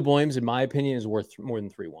 Like Caleb Williams, in my opinion, is worth more than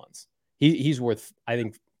 3 ones. He's worth, I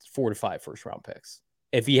think, 4 to 5 first-round picks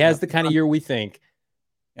if he has the kind of year we think.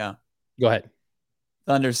 Yeah, go ahead.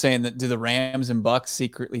 Thunder saying that do the Rams and Bucks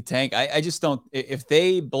secretly tank? I just don't. If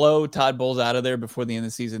they blow Todd Bowles out of there before the end of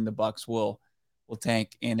the season, the Bucks will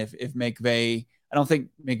tank. And if McVay, I don't think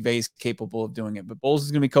McVay's capable of doing it, but Bowles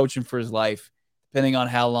is going to be coaching for his life, depending on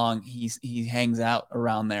how long he hangs out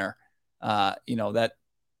around there. That's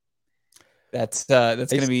going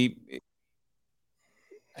to be.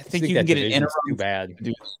 I think you can get an interim. Too bad.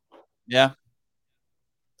 Yeah,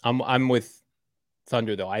 I'm with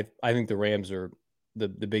Thunder though. I think the Rams are the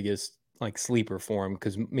biggest like sleeper for him,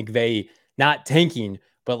 because McVay not tanking,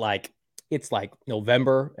 but like it's like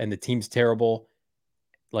November and the team's terrible.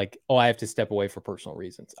 Like, oh, I have to step away for personal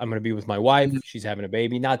reasons. I'm going to be with my wife. She's having a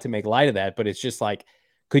baby. Not to make light of that, but it's just like,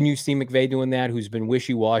 couldn't you see McVay doing that? Who's been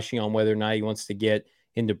wishy-washy on whether or not he wants to get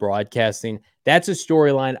into broadcasting. That's a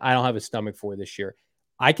storyline I don't have a stomach for this year.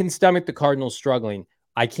 I can stomach the Cardinals struggling.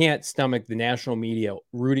 I can't stomach the national media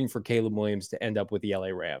rooting for Caleb Williams to end up with the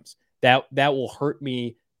LA Rams. That will hurt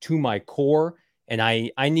me to my core. And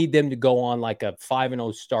I need them to go on like a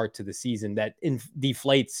 5-0 start to the season that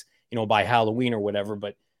deflates, by Halloween or whatever.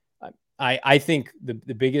 But I think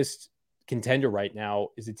the biggest contender right now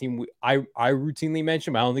is a team I routinely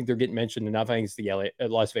mention, but I don't think they're getting mentioned enough. I think it's the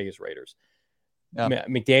Las Vegas Raiders. Yeah.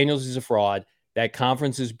 McDaniels is a fraud. That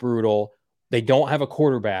conference is brutal. They don't have a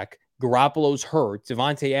quarterback. Garoppolo's hurt.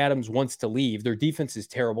 Devontae Adams wants to leave. Their defense is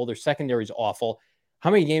terrible. Their secondary is awful. How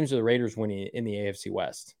many games are the Raiders winning in the AFC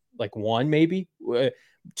West? Like 1, maybe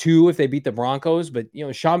 2 if they beat the Broncos. But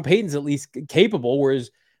Sean Payton's at least capable,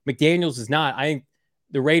 whereas McDaniels is not. I think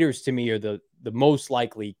the Raiders to me are the most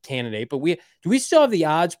likely candidate. But do we still have the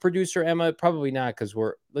odds, producer Emma? Probably not, because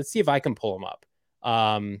let's see if I can pull them up.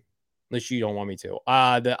 Unless you don't want me to.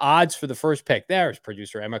 The odds for the first pick. There's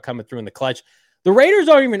producer Emma coming through in the clutch. The Raiders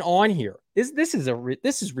aren't even on here. This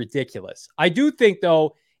is ridiculous. I do think,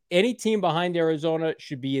 though, any team behind Arizona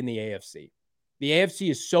should be in the AFC. The AFC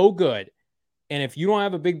is so good, and if you don't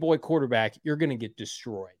have a big boy quarterback, you're going to get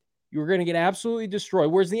destroyed. You're going to get absolutely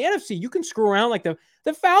destroyed. Whereas the NFC, you can screw around like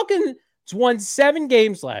the Falcons won 7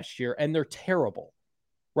 games last year, and they're terrible,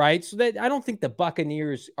 right? So that I don't think the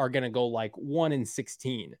Buccaneers are going to go like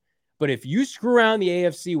 1-16. But if you screw around the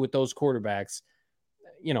AFC with those quarterbacks,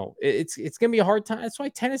 it's going to be a hard time. That's why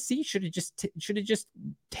Tennessee should have just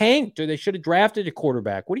tanked, or they should have drafted a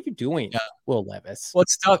quarterback. What are you doing, Will Levis? Well,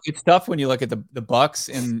 it's tough. It's tough when you look at the Bucks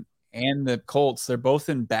and the Colts. They're both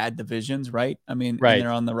in bad divisions, right? I mean, right. And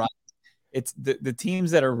they're on the rise. It's the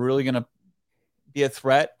teams that are really going to be a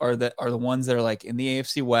threat are the ones that are like in the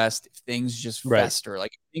AFC West. If things just fester,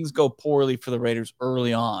 like if things go poorly for the Raiders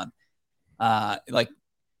early on, like.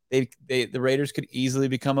 The Raiders could easily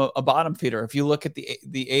become a bottom feeder. If you look at the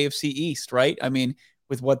AFC East, right? I mean,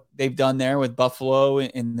 with what they've done there with Buffalo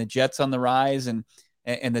and the Jets on the rise and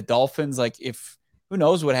the Dolphins, like who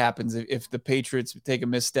knows what happens if the Patriots take a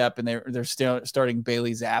misstep and they're still starting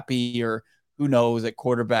Bailey Zappi, or who knows at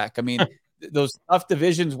quarterback. I mean, those tough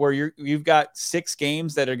divisions where you've got 6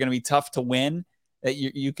 games that are going to be tough to win that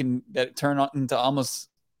you can turn into almost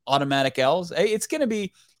automatic L's.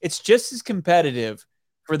 It's just as competitive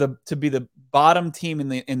to be the bottom team in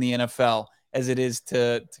the NFL as it is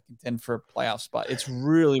to contend for a playoff spot. It's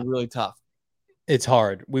really, really tough. It's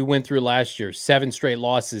hard. We went through last year, 7 straight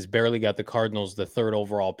losses, barely got the Cardinals the 3rd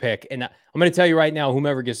overall pick. And I'm going to tell you right now,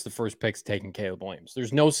 whomever gets the first pick's taking Caleb Williams.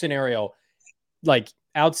 There's no scenario like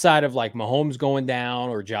outside of like Mahomes going down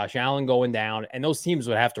or Josh Allen going down. And those teams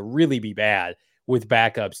would have to really be bad with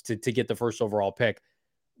backups to get the first overall pick.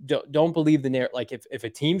 Don't believe the narrative. Like if a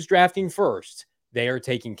team's drafting first, they are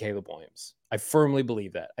taking Caleb Williams. I firmly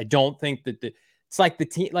believe that. I don't think that it's like the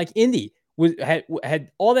team, like Indy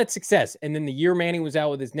had all that success, and then the year Manning was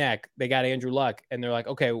out with his neck, they got Andrew Luck, and they're like,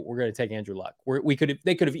 okay, we're going to take Andrew Luck.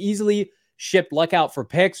 They could have easily shipped Luck out for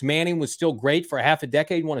picks. Manning was still great for half a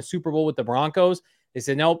decade, won a Super Bowl with the Broncos. They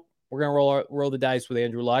said, nope, we're going to roll the dice with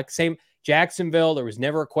Andrew Luck. Same Jacksonville. There was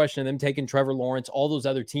never a question of them taking Trevor Lawrence. All those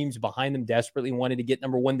other teams behind them desperately wanted to get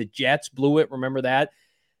number 1. The Jets blew it. Remember that?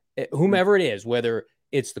 Whomever it is, whether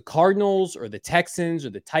it's the Cardinals or the Texans or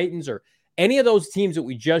the Titans or any of those teams that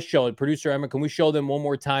we just showed, producer Emma, can we show them one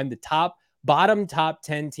more time? The bottom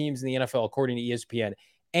 10 teams in the NFL, according to ESPN.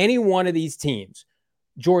 Any one of these teams,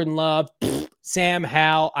 Jordan Love, Sam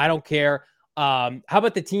Howell, I don't care. How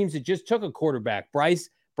about the teams that just took a quarterback? Bryce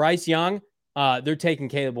Young, they're taking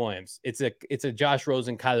Caleb Williams. It's a Josh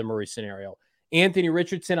Rosen, Kyler Murray scenario. Anthony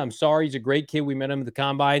Richardson, I'm sorry, he's a great kid. We met him at the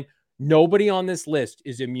Combine. Nobody on this list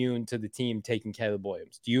is immune to the team taking Caleb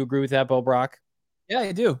Williams. Do you agree with that, Bo Brock? Yeah,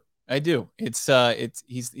 I do. He's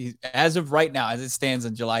as of right now, as it stands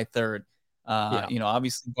on July 3rd,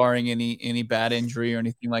 obviously barring any bad injury or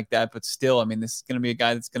anything like that, but still, I mean, this is going to be a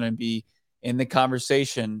guy that's going to be in the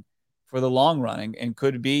conversation for the long run and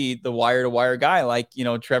could be the wire to wire guy like,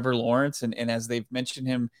 Trevor Lawrence. And as they've mentioned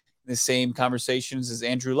him in the same conversations as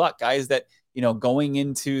Andrew Luck, guys that, going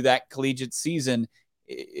into that collegiate season,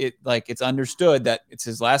 it's understood that it's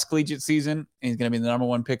his last collegiate season and he's going to be the number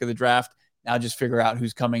 1 pick of the draft. Now just figure out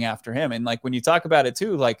who's coming after him. And like when you talk about it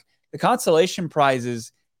too, like the consolation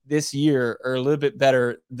prizes this year are a little bit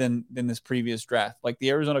better than this previous draft. Like the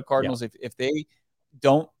Arizona Cardinals, if they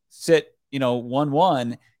don't sit,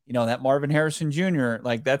 1-1, that Marvin Harrison Jr.,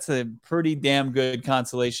 like that's a pretty damn good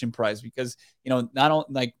consolation prize because, not only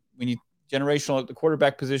like when you generational at the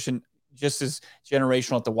quarterback position, just as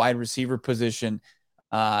generational at the wide receiver position.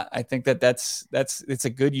 I think it's a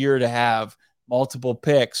good year to have multiple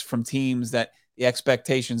picks from teams that the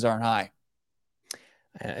expectations aren't high.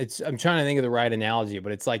 I'm trying to think of the right analogy,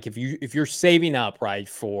 but it's like if you're saving up right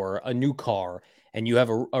for a new car and you have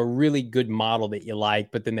a really good model that you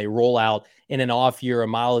like, but then they roll out in an off year a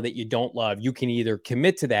model that you don't love, you can either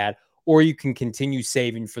commit to that or you can continue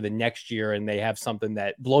saving for the next year and they have something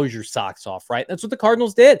that blows your socks off, right? That's what the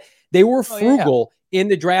Cardinals did. They were frugal in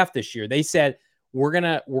the draft this year. They said, we're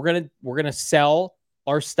gonna sell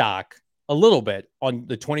our stock a little bit on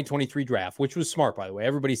the 2023 draft, which was smart, by the way.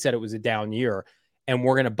 Everybody said it was a down year, and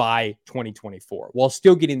we're going to buy 2024 while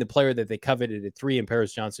still getting the player that they coveted at 3 in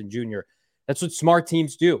Paris Johnson Jr. That's what smart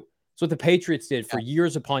teams do. That's what the Patriots did for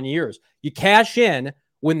years upon years. You cash in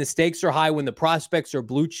when the stakes are high, when the prospects are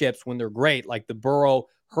blue chips, when they're great, like the Burrow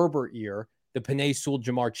Herbert year, the Penei Sewell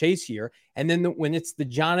Jamar Chase year, and then when it's the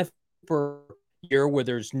Jonathan year where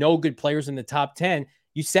there's no good players in the top 10,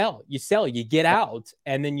 you sell, you get out,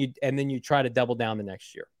 and then you try to double down the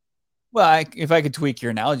next year. Well, if I could tweak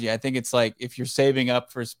your analogy, I think it's like if you're saving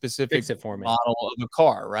up for a specific model of a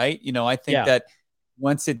car, right? I think that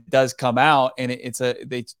once it does come out and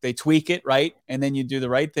they tweak it, right? And then you do the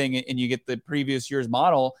right thing and you get the previous year's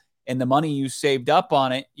model and the money you saved up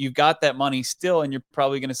on it, you've got that money still, and you're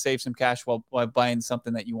probably going to save some cash while buying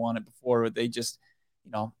something that you wanted before. They just,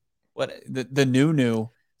 the new,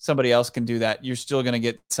 somebody else can do that. You're still going to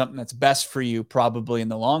get something that's best for you probably in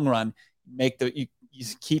the long run. You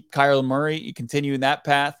keep Kyler Murray, you continue in that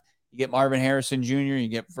path. You get Marvin Harrison Jr., you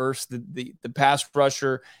get the pass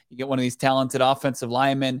rusher, you get one of these talented offensive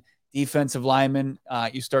linemen, defensive linemen.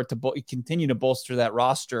 You continue to bolster that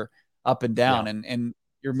roster up and down, and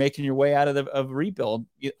you're making your way out of rebuild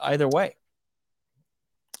either way.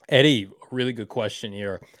 Eddie, really good question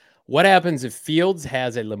here. What happens if Fields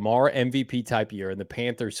has a Lamar MVP type year and the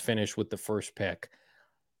Panthers finish with the first pick?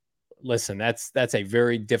 Listen, that's a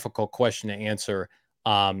very difficult question to answer.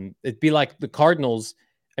 It'd be like the Cardinals.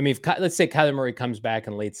 I mean, let's say Kyler Murray comes back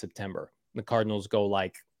in late September. The Cardinals go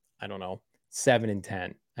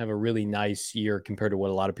 7-10, have a really nice year compared to what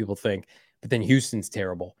a lot of people think. But then Houston's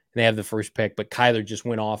terrible. They have the first pick, but Kyler just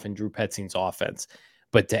went off and Drew Petzing's offense.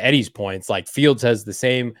 But to Eddie's points, like Fields has the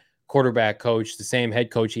same quarterback coach, the same head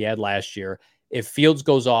coach he had last year. If Fields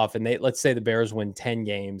goes off and let's say the Bears win 10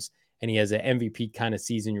 games and he has an MVP kind of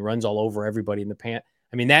season, he runs all over everybody in the pant.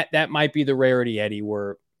 I mean, that might be the rarity, Eddie,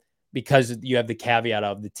 where because you have the caveat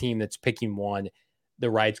of the team that's picking one, the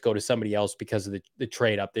rights go to somebody else because of the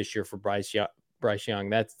trade up this year for Bryce Young.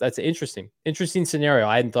 That's an interesting scenario.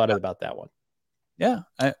 I hadn't thought about that one. Yeah.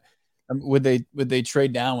 Would they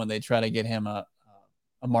trade down when they try to get him a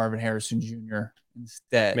Marvin Harrison Jr.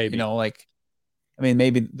 instead? Maybe.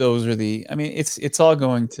 Maybe those are it's all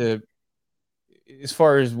going to, as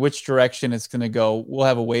far as which direction it's going to go, we'll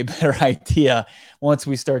have a way better idea once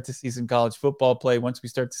we start to see some college football play, once we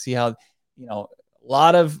start to see how, a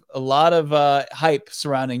lot of hype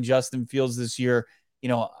surrounding Justin Fields this year,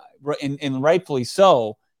 and rightfully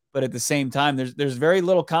so. But at the same time, there's very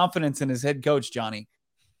little confidence in his head coach, Johnny.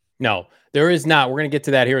 No, there is not. We're going to get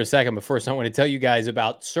to that here in a second. But first, I want to tell you guys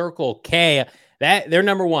about Circle K. They're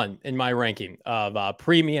number one in my ranking of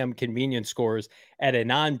premium convenience scores at a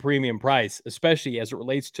non-premium price, especially as it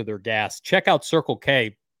relates to their gas. Check out Circle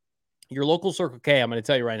K, your local Circle K. I'm going to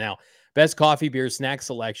tell you right now, best coffee, beer, snack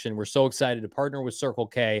selection. We're so excited to partner with Circle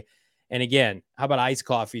K. And again, how about iced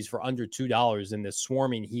coffees for under $2 in this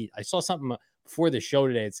swarming heat? I saw something before the show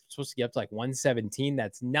today. It's supposed to get up to like $117.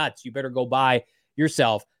 That's nuts. You better go buy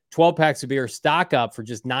yourself 12 packs of beer, stock up for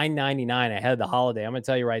just $9.99 ahead of the holiday. I'm going to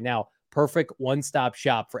tell you right now, perfect one-stop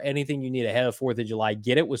shop for anything you need ahead of 4th of July.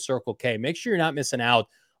 Get it with Circle K. Make sure you're not missing out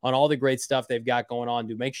on all the great stuff they've got going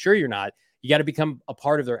on. Make sure you're not. You got to become a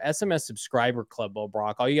part of their SMS subscriber club, Bo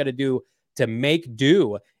Brock. All you got to do to make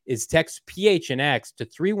do is text PHNX to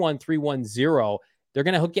 31310. They're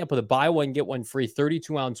going to hook you up with a buy one, get one free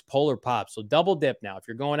 32-ounce Polar Pop. So double dip now. If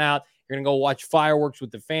you're going out, you're going to go watch fireworks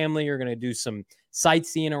with the family. You're going to do some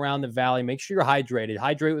sightseeing around the valley. Make sure you're hydrated.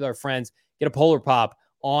 Hydrate with our friends. Get a Polar Pop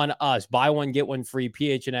on us. Buy one, get one free.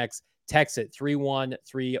 PHNX. Text it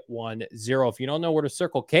 31310. If you don't know where the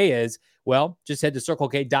Circle K is, well, just head to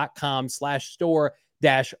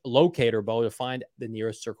circlek.com/store-locator, Bo, to find the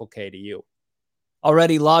nearest Circle K to you.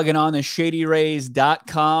 Already logging on to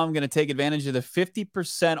shadyrays.com. Going to take advantage of the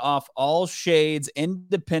 50% off all shades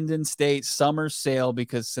Independence Day summer sale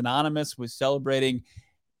because synonymous with celebrating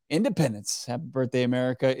independence. Happy birthday,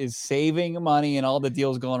 America is saving money and all the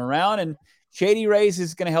deals going around. And Shady Rays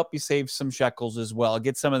is going to help you save some shekels as well.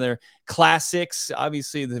 Get some of their classics,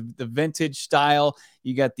 obviously the vintage style.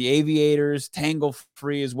 You got the Aviators, Tangle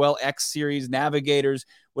Free as well, X Series, Navigators,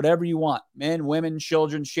 whatever you want. Men, women,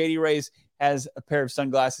 children, Shady Rays has a pair of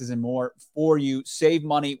sunglasses and more for you. Save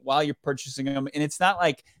money while you're purchasing them. And it's not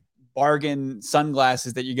like bargain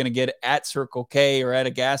sunglasses that you're going to get at Circle K or at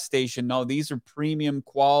a gas station. No, these are premium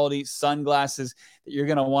quality sunglasses that you're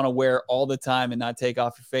going to want to wear all the time and not take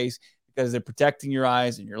off your face, because they're protecting your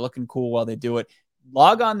eyes and you're looking cool while they do it.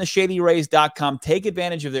 Log on to shadyrays.com. Take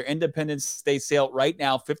advantage of their Independence Day sale right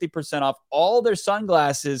now. 50% off all their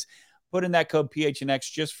sunglasses. Put in that code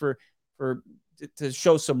PHNX just to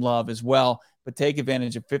show some love as well. But take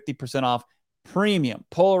advantage of 50% off premium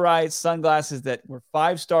polarized sunglasses that were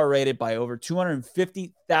 5-star rated by over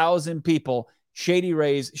 250,000 people. Shady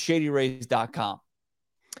Rays, shadyrays.com.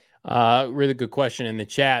 Really good question in the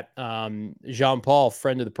chat. Jean-Paul,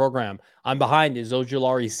 friend of the program. I'm behind. Is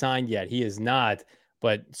Ojulari signed yet? He is not,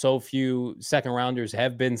 but so few second rounders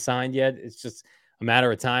have been signed yet. It's just a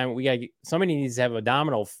matter of time. Somebody needs to have a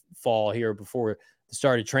domino fall here before the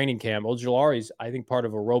start of training camp. Ojulari's, I think, part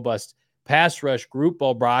of a robust pass rush group,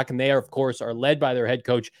 Brock, and they are, of course, are led by their head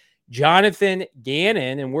coach, Jonathan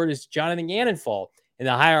Gannon. And where does Jonathan Gannon fall in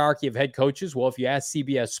the hierarchy of head coaches? Well, if you ask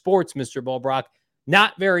CBS Sports, Mr. Brock,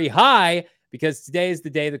 not very high, because today is the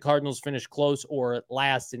day the Cardinals finish close or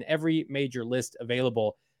last in every major list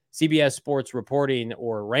available. CBS Sports reporting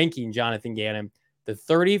or ranking Jonathan Gannon the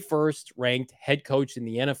 31st ranked head coach in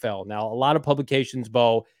the NFL. Now, a lot of publications,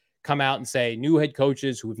 come out and say new head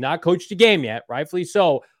coaches who have not coached a game yet, rightfully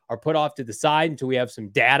so, are put off to the side until we have some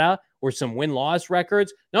data or some win-loss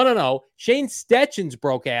records. No. Shane Stechen's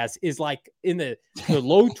broke ass is like in the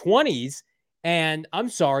low 20s. And I'm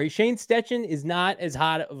sorry, Shane Steichen is not as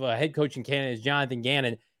hot of a head coaching candidate as Jonathan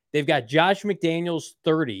Gannon. They've got Josh McDaniels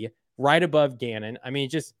 30, right above Gannon. I mean,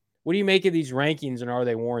 just what do you make of these rankings, and are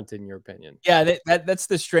they warranted in your opinion? Yeah, that's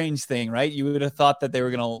the strange thing, right? You would have thought that they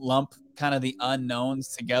were going to lump kind of the unknowns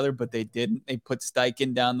together, but they didn't. They put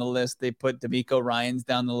Steichen down the list. They put DeMeco Ryans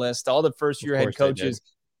down the list. All the first-year head coaches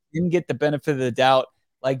didn't get the benefit of the doubt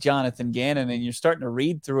like Jonathan Gannon, and you're starting to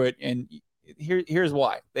read through it, and here's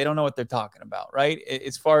why. They don't know what they're talking about, right?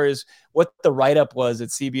 As far as what the write-up was at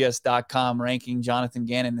CBS.com ranking Jonathan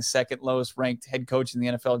Gannon the second lowest ranked head coach in the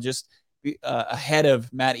NFL, just ahead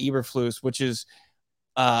of Matt Eberflus, which is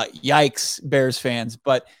yikes, Bears fans.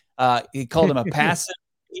 But he called him a passive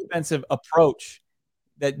defensive approach,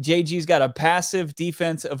 that JG's got a passive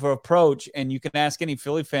defensive approach. And you can ask any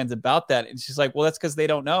Philly fans about that. It's just like, well, that's because they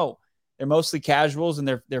don't know. They're mostly casuals, and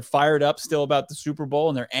they're fired up still about the Super Bowl,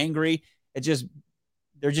 and they're angry.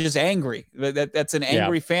 They're just angry. That's an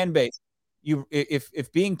angry fan base.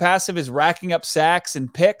 If being passive is racking up sacks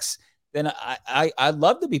and picks, then I'd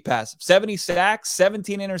love to be passive. 70 sacks,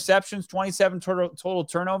 17 interceptions, 27 total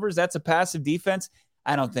turnovers. That's a passive defense.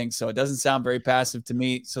 I don't think so. It doesn't sound very passive to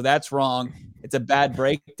me. So that's wrong. It's a bad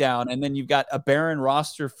breakdown. And then you've got a barren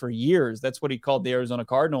roster for years. That's what he called the Arizona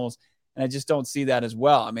Cardinals. And I just don't see that as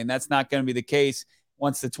well. I mean, that's not going to be the case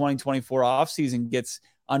once the 2024 offseason gets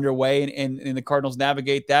underway and the Cardinals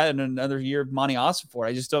navigate that in another year of Monty Ossenfort.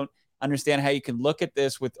 I just don't understand how you can look at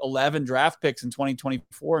this with 11 draft picks in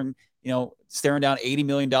 2024 and, staring down $80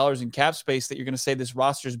 million in cap space that you're going to say this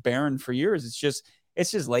roster's barren for years. It's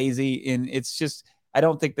just lazy. And it's just, I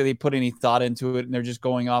don't think that they put any thought into it, and they're just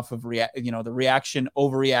going off of the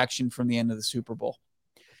overreaction from the end of the Super Bowl.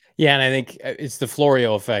 Yeah, and I think it's the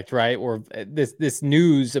Florio effect, right? Or this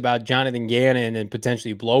news about Jonathan Gannon and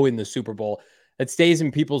potentially blowing the Super Bowl that stays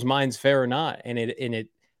in people's minds, fair or not, and it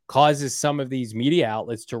causes some of these media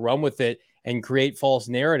outlets to run with it and create false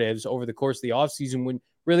narratives over the course of the offseason, when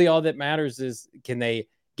really all that matters is, can they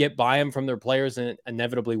get buy-in from their players and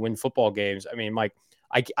inevitably win football games? I mean, Mike,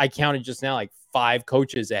 I counted just now like 5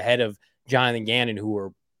 coaches ahead of Jonathan Gannon who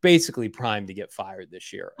were basically primed to get fired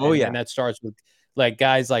this year. And that starts with like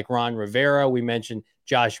guys like Ron Rivera. We mentioned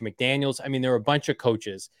Josh McDaniels. I mean, there are a bunch of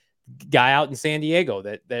coaches. Guy out in San Diego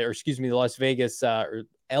the Las Vegas or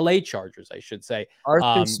LA Chargers, I should say.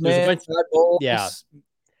 Arthur Smith, Dennis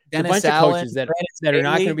a bunch Allen, of coaches that are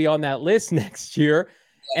not going to be on that list next year.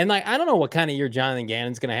 And like, I don't know what kind of year Jonathan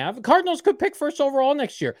Gannon's going to have. The Cardinals could pick first overall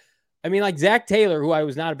next year. I mean, like Zach Taylor, who I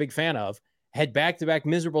was not a big fan of, had back-to-back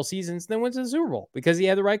miserable seasons, then went to the Super Bowl because he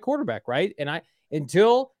had the right quarterback, right? And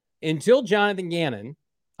until Jonathan Gannon,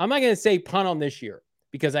 I'm not going to say punt on this year,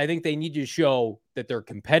 because I think they need to show that they're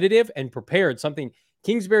competitive and prepared. Something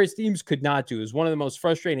Kingsbury's teams could not do. Is one of the most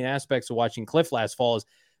frustrating aspects of watching Cliff last fall is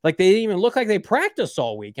like they didn't even look like they practiced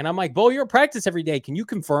all week. And I'm like, Bo, you're at practice every day. Can you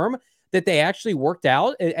confirm that they actually worked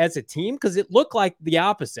out as a team? Because it looked like the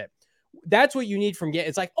opposite. That's what you need from Gannon.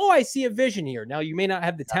 It's like, oh, I see a vision here. Now, you may not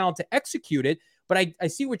have the talent to execute it, but I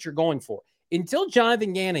see what you're going for. Until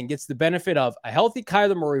Jonathan Gannon gets the benefit of a healthy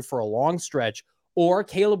Kyler Murray for a long stretch or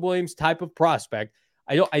Caleb Williams type of prospect,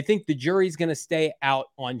 I think the jury's going to stay out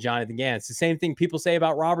on Jonathan Gannon. It's the same thing people say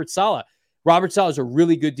about Robert Saleh. Robert Saleh is a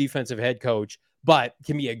really good defensive head coach, but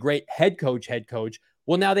can be a great head coach.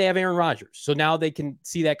 Well, now they have Aaron Rodgers. So now they can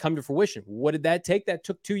see that come to fruition. What did that take? That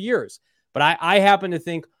took 2 years. But I happen to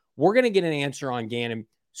think we're going to get an answer on Gannon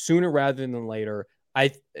sooner rather than later.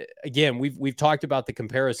 Again, we've talked about the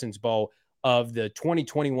comparisons, Bo, of the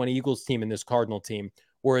 2021 Eagles team and this Cardinal team,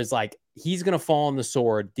 whereas like he's going to fall on the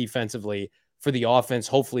sword defensively for the offense,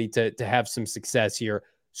 hopefully to have some success here.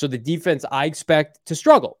 So the defense I expect to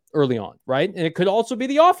struggle early on, right? And it could also be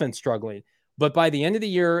the offense struggling. But by the end of the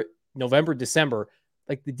year, November, December,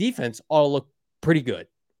 like the defense all look pretty good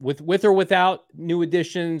with or without new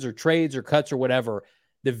additions or trades or cuts or whatever.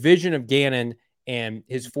 The vision of Gannon and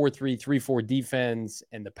his 4-3-3-4 defense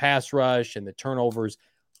and the pass rush and the turnovers,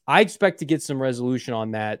 I expect to get some resolution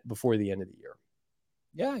on that before the end of the year.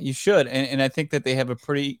 Yeah, you should. And I think that they have a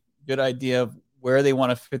pretty good idea of where they want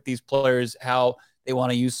to fit these players, how they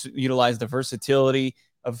want to utilize the versatility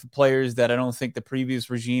of players that I don't think the previous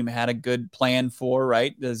regime had a good plan for,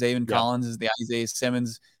 right? The Zaven Collins is the Isaiah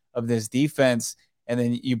Simmons of this defense. And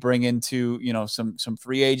then you bring into, some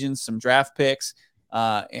free agents, some draft picks,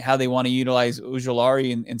 how they want to utilize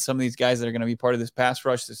Ujulari and some of these guys that are going to be part of this pass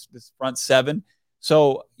rush, this front seven.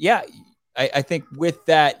 So, yeah, I think with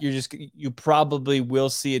that, you probably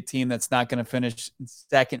will see a team that's not going to finish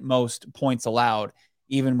second most points allowed,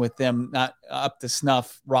 even with them not up to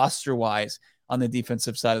snuff roster-wise on the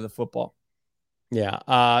defensive side of the football.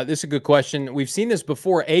 Yeah, this is a good question. We've seen this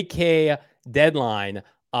before. AK deadline.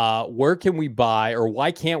 Where can we buy, or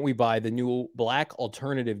why can't we buy the new black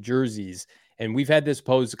alternative jerseys? And we've had this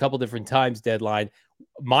posed a couple different times. Deadline.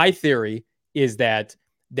 My theory is that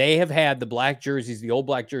they have had the black jerseys, the old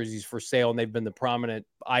black jerseys, for sale, and they've been the prominent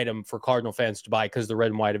item for Cardinal fans to buy because the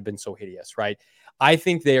red and white have been so hideous, right? I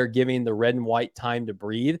think they are giving the red and white time to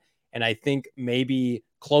breathe, and I think maybe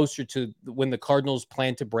closer to when the Cardinals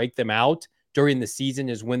plan to break them out during the season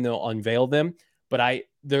is when they'll unveil them. But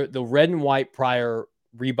the red and white prior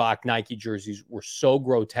Reebok Nike jerseys were so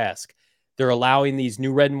grotesque. They're allowing these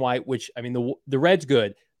new red and white, which, I mean, the red's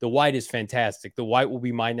good. The white is fantastic. The white will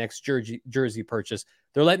be my next jersey purchase.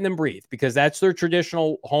 They're letting them breathe because that's their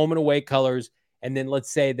traditional home and away colors. And then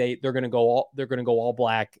let's say they're going to go all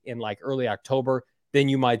black in like early October. Then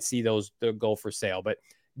you might see they'll go for sale. But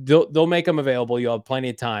they'll make them available. You'll have plenty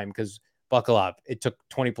of time because buckle up. It took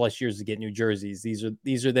 20 plus years to get new jerseys.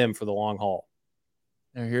 These are them for the long haul.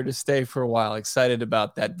 They're here to stay for a while. Excited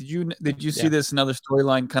about that. Did you see this another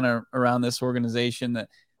storyline kind of around this organization that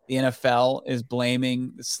the NFL is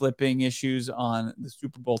blaming the slipping issues on the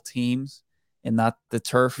Super Bowl teams and not the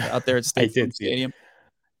turf out there at State Farm Stadium?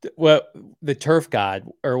 Well, the turf god,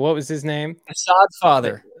 or what was his name? The sod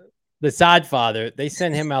father. The sod father. They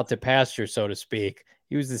sent him out to pasture, so to speak.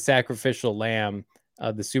 He was the sacrificial lamb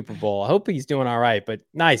of the Super Bowl. I hope he's doing all right, but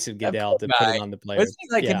nice of Goodell to put it on the players. Wasn't he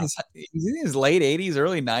like in his late 80s,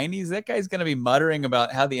 early 90s? That guy's going to be muttering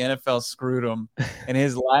about how the NFL screwed him and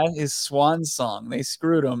his swan song. They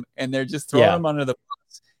screwed him, and they're just throwing him under the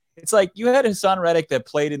bus. It's like you had Hassan Reddick that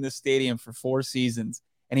played in this stadium for 4 seasons,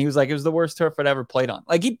 and he was like, it was the worst turf I'd ever played on.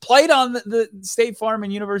 Like, he played on the State Farm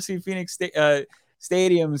and University of Phoenix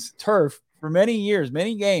Stadium's turf for many years,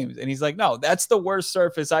 many games, and he's like, no, that's the worst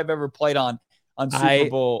surface I've ever played on Super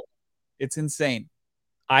Bowl. It's insane.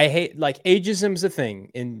 I hate, like, ageism's a thing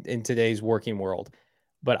in today's working world,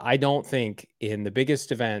 but I don't think in the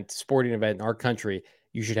biggest sporting event in our country,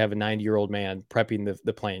 you should have a 90-year-old man prepping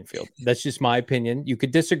the playing field. That's just my opinion. You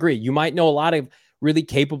could disagree. You might know a lot of really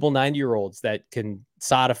capable 90-year-olds that can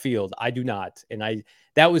sod a field. I do not. And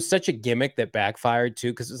that was such a gimmick that backfired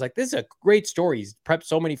too, because it's like, this is a great story. He's prepped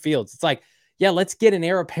so many fields. It's like, yeah, let's get an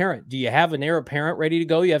heir apparent. Do you have an heir apparent ready to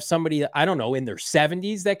go? You have somebody, I don't know, in their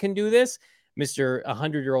 70s that can do this? Mr.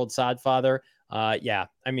 100-year-old sod father. Yeah,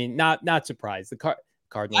 I mean, not surprised. The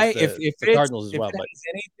Cardinals, the Cardinals as well. If it has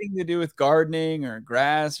anything to do with gardening or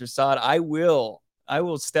grass or sod, I will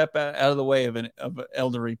step out of the way of an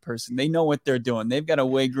elderly person. They know what they're doing. They've got a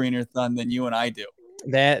way greener thumb than you and I do.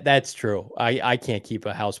 That's true. I can't keep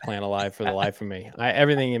a house plant alive for the life of me.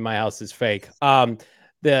 Everything in my house is fake.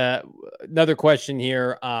 Another question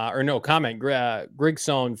here, or no comment.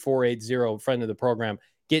 Grigson 480, friend of the program,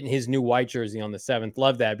 getting his new white jersey on the 7th.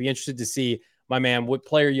 Love that. Be interested to see, my man, what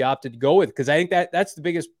player you opted to go with, because I think that's the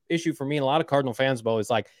biggest issue for me and a lot of Cardinal fans, Bo, is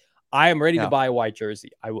like, I am ready to buy a white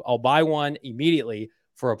jersey. I'll buy one immediately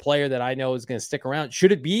for a player that I know is going to stick around.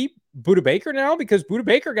 Should it be Budda Baker now? Because Budda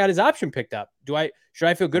Baker got his option picked up. Should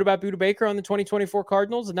I feel good about Budda Baker on the 2024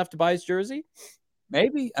 Cardinals enough to buy his jersey?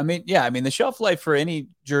 Maybe. I mean, yeah. I mean, the shelf life for any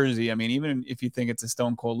jersey, I mean, even if you think it's a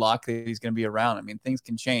stone cold lock that he's going to be around, I mean, things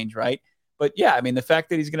can change, right? But yeah, I mean, the fact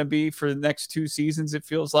that he's going to be for the next 2 seasons, it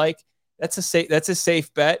feels like that's a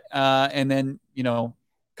safe bet. And then,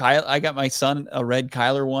 Kyle, I got my son a red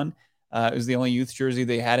Kyler one. It was the only youth jersey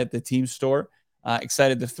they had at the team store.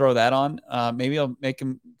 Excited to throw that on. Maybe I'll make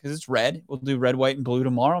him, because it's red. We'll do red, white, and blue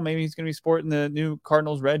tomorrow. Maybe he's going to be sporting the new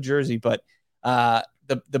Cardinals red jersey. But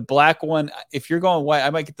the black one, if you're going white, I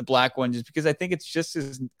might get the black one just because I think it's just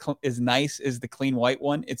as nice as the clean white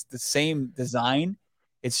one. It's the same design.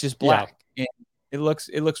 It's just black. Yeah. And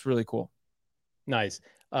it looks really cool. Nice.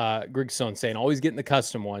 Grigson saying always getting the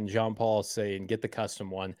custom one. Jean Paul saying get the custom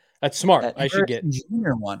one. That's smart. That I should get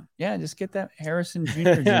Junior one. Yeah, just get that Harrison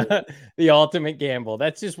Jr. The ultimate gamble.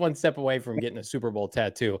 That's just one step away from getting a Super Bowl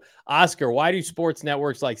tattoo. Oscar, why do sports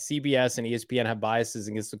networks like CBS and ESPN have biases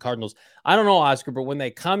against the Cardinals? I don't know, Oscar, but when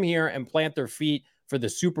they come here and plant their feet for the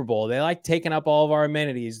Super Bowl, they like taking up all of our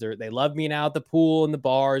amenities. They love being out at the pool and the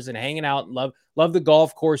bars and hanging out, and love the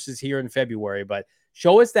golf courses here in February. But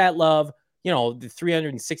show us that love, the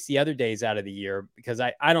 360 other days out of the year, because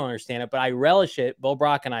I don't understand it, but I relish it. Bo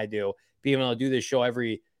Brock and I do, being able to do this show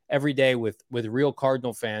every day with real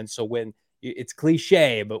Cardinal fans. So when it's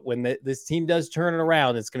cliche, but when this team does turn it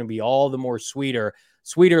around, it's going to be all the more sweeter,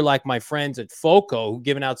 like my friends at Foco, who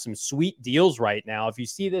giving out some sweet deals right now. If you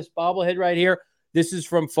see this bobblehead right here, this is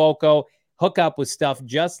from Foco. Hook up with stuff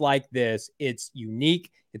just like this. It's unique.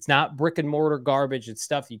 It's not brick and mortar garbage. It's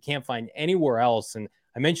stuff you can't find anywhere else. And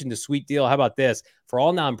I mentioned the sweet deal. How about this? For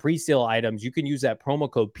all non-presale items, you can use that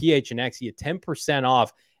promo code PHNX. You get 10%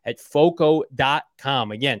 off at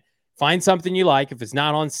foco.com. Again, find something you like. If it's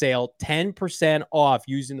not on sale, 10% off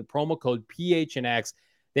using the promo code PHNX.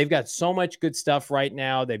 They've got so much good stuff right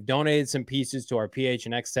now. They've donated some pieces to our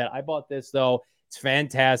PHNX set. I bought this, though. It's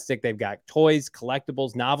fantastic. They've got toys,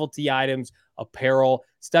 collectibles, novelty items, apparel,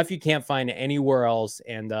 stuff you can't find anywhere else.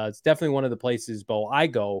 And it's definitely one of the places, Bo, I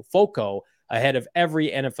go, Foco, ahead of every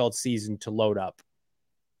NFL season to load up.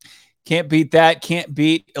 Can't beat that. Can't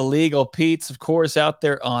beat Illegal Pete's, of course, out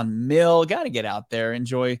there on Mill. Got to get out there,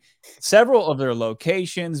 enjoy several of their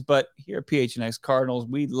locations. But here at PHNX Cardinals,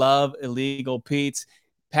 we love Illegal Pete's.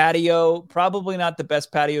 Patio, probably not the best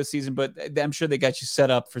patio season, but I'm sure they got you set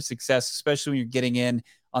up for success, especially when you're getting in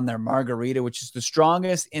on their margarita, which is the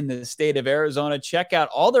strongest in the state of Arizona. Check out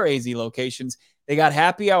all their AZ locations. They got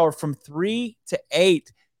happy hour from 3 to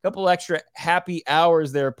 8. Couple extra happy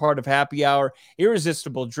hours there, part of happy hour.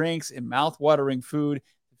 Irresistible drinks and mouth-watering food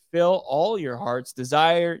to fill all your heart's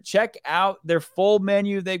desire. Check out their full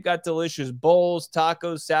menu. They've got delicious bowls,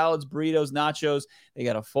 tacos, salads, burritos, nachos. They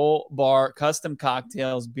got a full bar, custom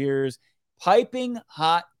cocktails, beers, piping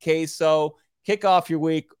hot queso. Kick off your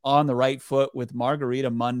week on the right foot with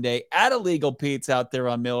Margarita Monday at Illegal Pete's out there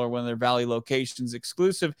on Miller, one of their Valley locations,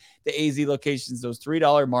 exclusive to AZ locations, those $3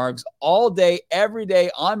 margs all day, every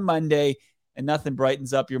day on Monday, and nothing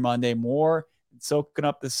brightens up your Monday more than soaking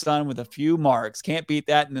up the sun with a few margs. Can't beat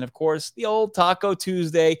that. And then, of course, the old Taco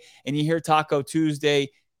Tuesday, and you hear Taco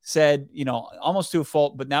Tuesday said, almost to a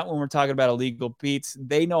fault, but not when we're talking about Illegal Pete's.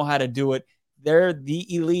 They know how to do it. They're the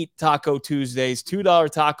elite Taco Tuesdays, $2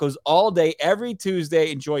 tacos all day, every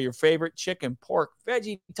Tuesday. Enjoy your favorite chicken, pork,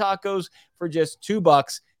 veggie tacos for just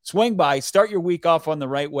 $2. Swing by, start your week off on the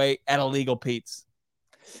right way at Illegal Pete's.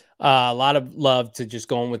 A lot of love to just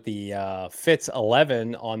going with the Fitz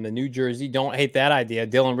 11 on the new jersey. Don't hate that idea.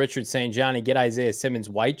 Dylan Richards saying, Johnny, get Isaiah Simmons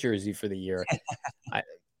white jersey for the year. I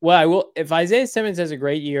will. If Isaiah Simmons has a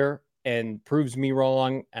great year and proves me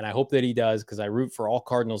wrong, and I hope that he does, because I root for all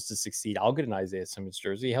Cardinals to succeed, I'll get an Isaiah Simmons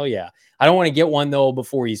jersey. Hell yeah. I don't want to get one, though,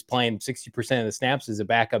 before he's playing 60% of the snaps as a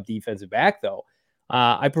backup defensive back, though.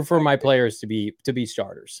 I prefer my players to be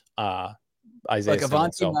starters. Isaiah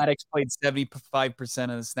Simmons. Avonte Maddox played 75%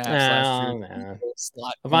 of the snaps last year.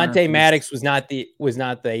 Avonte Maddox was not the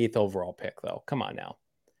 8th overall pick, though. Come on now.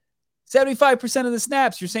 75% of the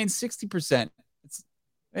snaps. You're saying 60%.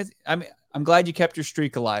 I'm glad you kept your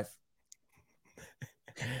streak alive.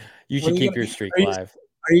 You should keep your streak alive.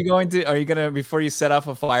 Are you going to, before you set off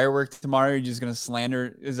a firework tomorrow, you're just going to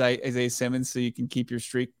slander Isaiah Simmons so you can keep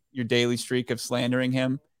your daily streak of slandering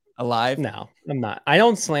him alive? No, I'm not. I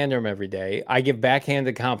don't slander him every day. I give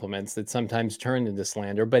backhanded compliments that sometimes turn into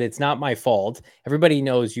slander, but it's not my fault. Everybody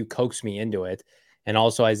knows you coaxed me into it. And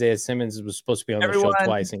also, Isaiah Simmons was supposed to be on the show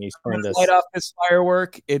twice, and he's turned us. Light off this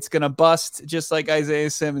firework. It's going to bust just like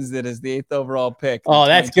Isaiah Simmons did as the 8th overall pick. Oh,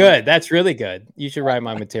 that's good. That's really good. You should write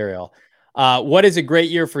my material. What does a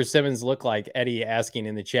great year for Simmons look like? Eddie asking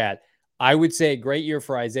in the chat. I would say a great year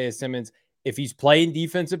for Isaiah Simmons, if he's playing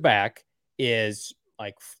defensive back, is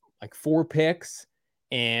like 4 picks.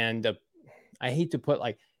 And I hate to put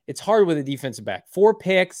it's hard with a defensive back. 4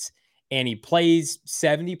 picks, and he plays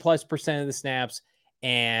 70+% of the snaps.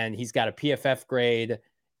 And he's got a PFF grade,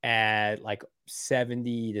 at like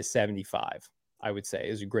 70 to 75, I would say,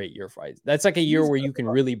 is a great year for Isaiah. That's like a year where you can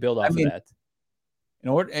really build off of that. In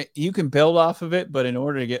order, you can build off of it, but in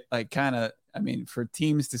order to get for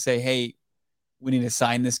teams to say, hey, we need to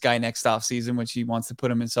sign this guy next offseason, which he wants to put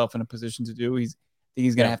himself in a position to do, he's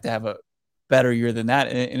going to have a better year than that.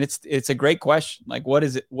 And it's a great question. Like, what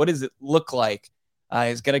does it look like?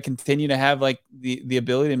 He's going to continue to have like the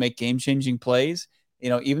ability to make game-changing plays.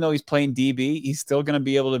 Even though he's playing DB, he's still going to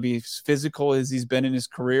be able to be as physical as he's been in his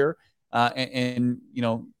career, and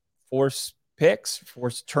force picks,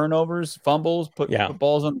 force turnovers, fumbles, put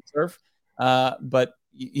balls on the turf. But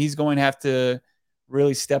he's going to have to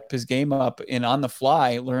really step his game up and on the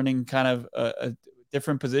fly, learning kind of a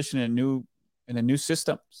different position in a new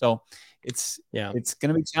system. So it's going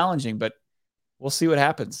to be challenging, but we'll see what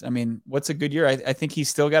happens. I mean, what's a good year? I think he's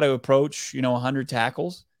still got to approach 100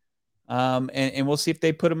 tackles. And we'll see if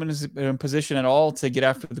they put him in a position at all to get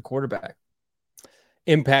after the quarterback.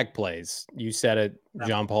 Impact plays. You said it.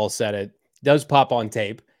 John Paul said it. Does pop on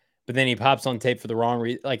tape, but then he pops on tape for the wrong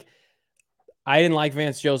reason. Like, I didn't like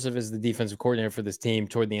Vance Joseph as the defensive coordinator for this team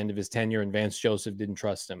toward the end of his tenure, and Vance Joseph didn't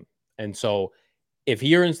trust him. And so if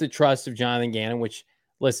he earns the trust of Jonathan Gannon, which,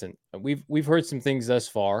 listen, we've heard some things thus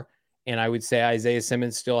far, and I would say Isaiah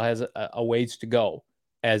Simmons still has a ways to go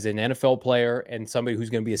as an NFL player and somebody who's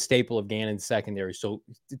going to be a staple of Gannon's secondary. So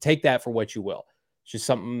take that for what you will. It's just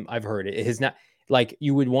something I've heard. It has not, like,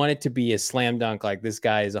 you would want it to be a slam dunk, like this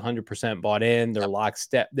guy is 100% bought in, they're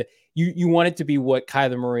lockstep. You want it to be what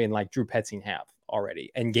Kyler Murray and like Drew Petzing have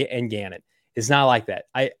already, and Gannon. It's not like that.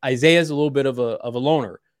 Isaiah's a little bit of a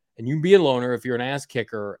loner, and you can be a loner if you're an ass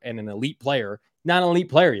kicker and an elite player. Not an elite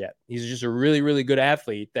player yet. He's just a really, really good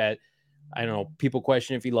athlete that, I don't know, people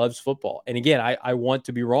question if he loves football. And again, I want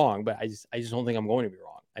to be wrong, but I just don't think I'm going to be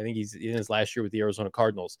wrong. I think he's in his last year with the Arizona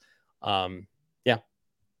Cardinals. Yeah.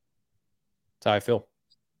 That's how I feel.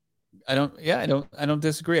 I don't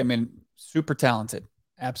disagree. I mean, super talented.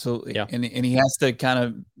 Absolutely. Yeah. And he has to kind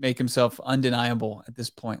of make himself undeniable at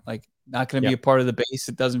this point. Like, not going to be a part of the base.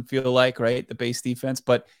 It doesn't feel like, right, the base defense,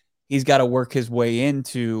 but he's got to work his way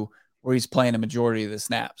into where he's playing a majority of the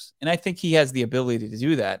snaps. And I think he has the ability to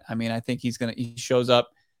do that. I mean, I think he shows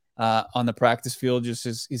up on the practice field, just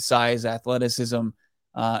his size, athleticism.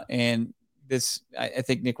 And this, I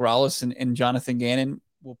think Nick Rallis and Jonathan Gannon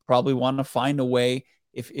will probably want to find a way,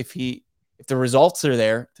 if the results are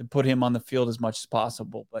there, to put him on the field as much as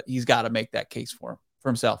possible. But he's got to make that case for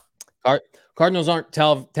himself. Cardinals aren't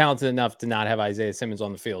talented enough to not have Isaiah Simmons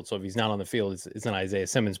on the field. So if he's not on the field, it's an Isaiah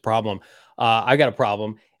Simmons problem. I got a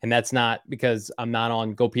problem, and that's not because I'm not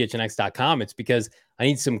on GoPHNX.com. It's because I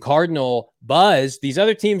need some Cardinal buzz. These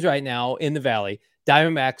other teams right now in the Valley,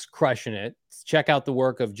 Diamondbacks crushing it. Check out the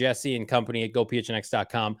work of Jesse and company at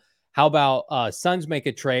GoPHNX.com. How about Suns make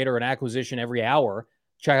a trade or an acquisition every hour?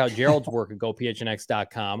 Check out Gerald's work at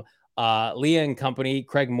GoPHNX.com. Leah and company,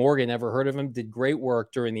 Craig Morgan, never heard of him, did great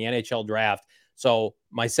work during the NHL draft. So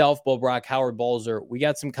myself, Bo Brock, Howard Balzer, we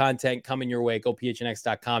got some content coming your way.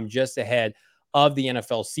 GoPHNX.com just ahead of the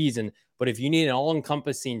NFL season. But if you need an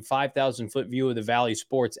all-encompassing 5,000-foot view of the Valley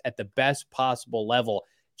sports at the best possible level,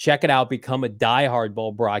 check it out. Become a diehard,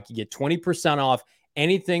 Bo Brock. You get 20% off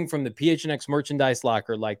anything from the PHNX merchandise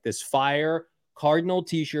locker, like this Fire Cardinal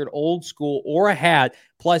t-shirt, old school, or a hat.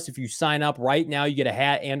 Plus, if you sign up right now, you get a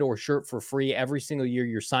hat and or shirt for free every single year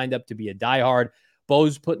you're signed up to be a diehard.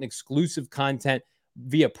 Bo's putting exclusive content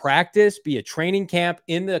via practice, via training camp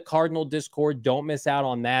in the Cardinal Discord. Don't miss out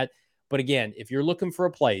on that. But again, if you're looking for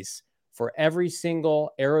a place for every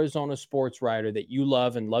single Arizona sports writer that you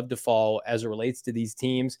love and love to follow as it relates to these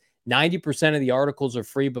teams, 90% of the articles are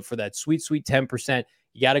free, but for that sweet, sweet 10%,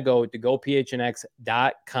 you got to go to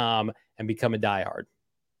GoPHNX.com and become a diehard.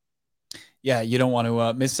 Yeah, you don't want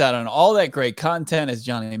to miss out on all that great content, as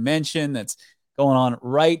Johnny mentioned, that's going on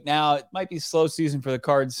right now. It might be slow season for the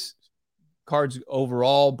Cards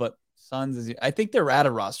overall, but Suns, I think they're out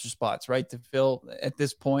of roster spots, right, to fill at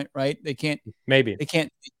this point, right? They can't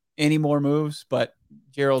any more moves, but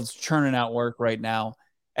Gerald's churning out work right now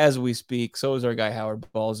as we speak. So is our guy Howard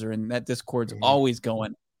Balzer, and that Discord's always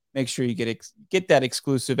going. Make sure you get that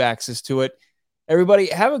exclusive access to it. Everybody,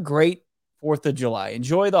 have a great 4th of July.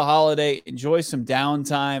 Enjoy the holiday. Enjoy some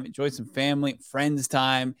downtime. Enjoy some family, friends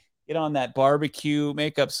time. Get on that barbecue.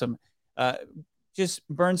 Make up some, just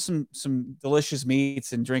burn some delicious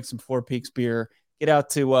meats and drink some Four Peaks beer. Get out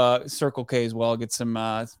to Circle K as well. Get some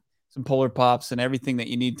Polar Pops and everything that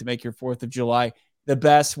you need to make your 4th of July the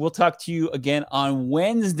best. We'll talk to you again on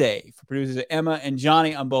Wednesday. For producers Emma and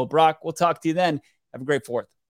Johnny, I'm Bo Brock. We'll talk to you then. Have a great 4th.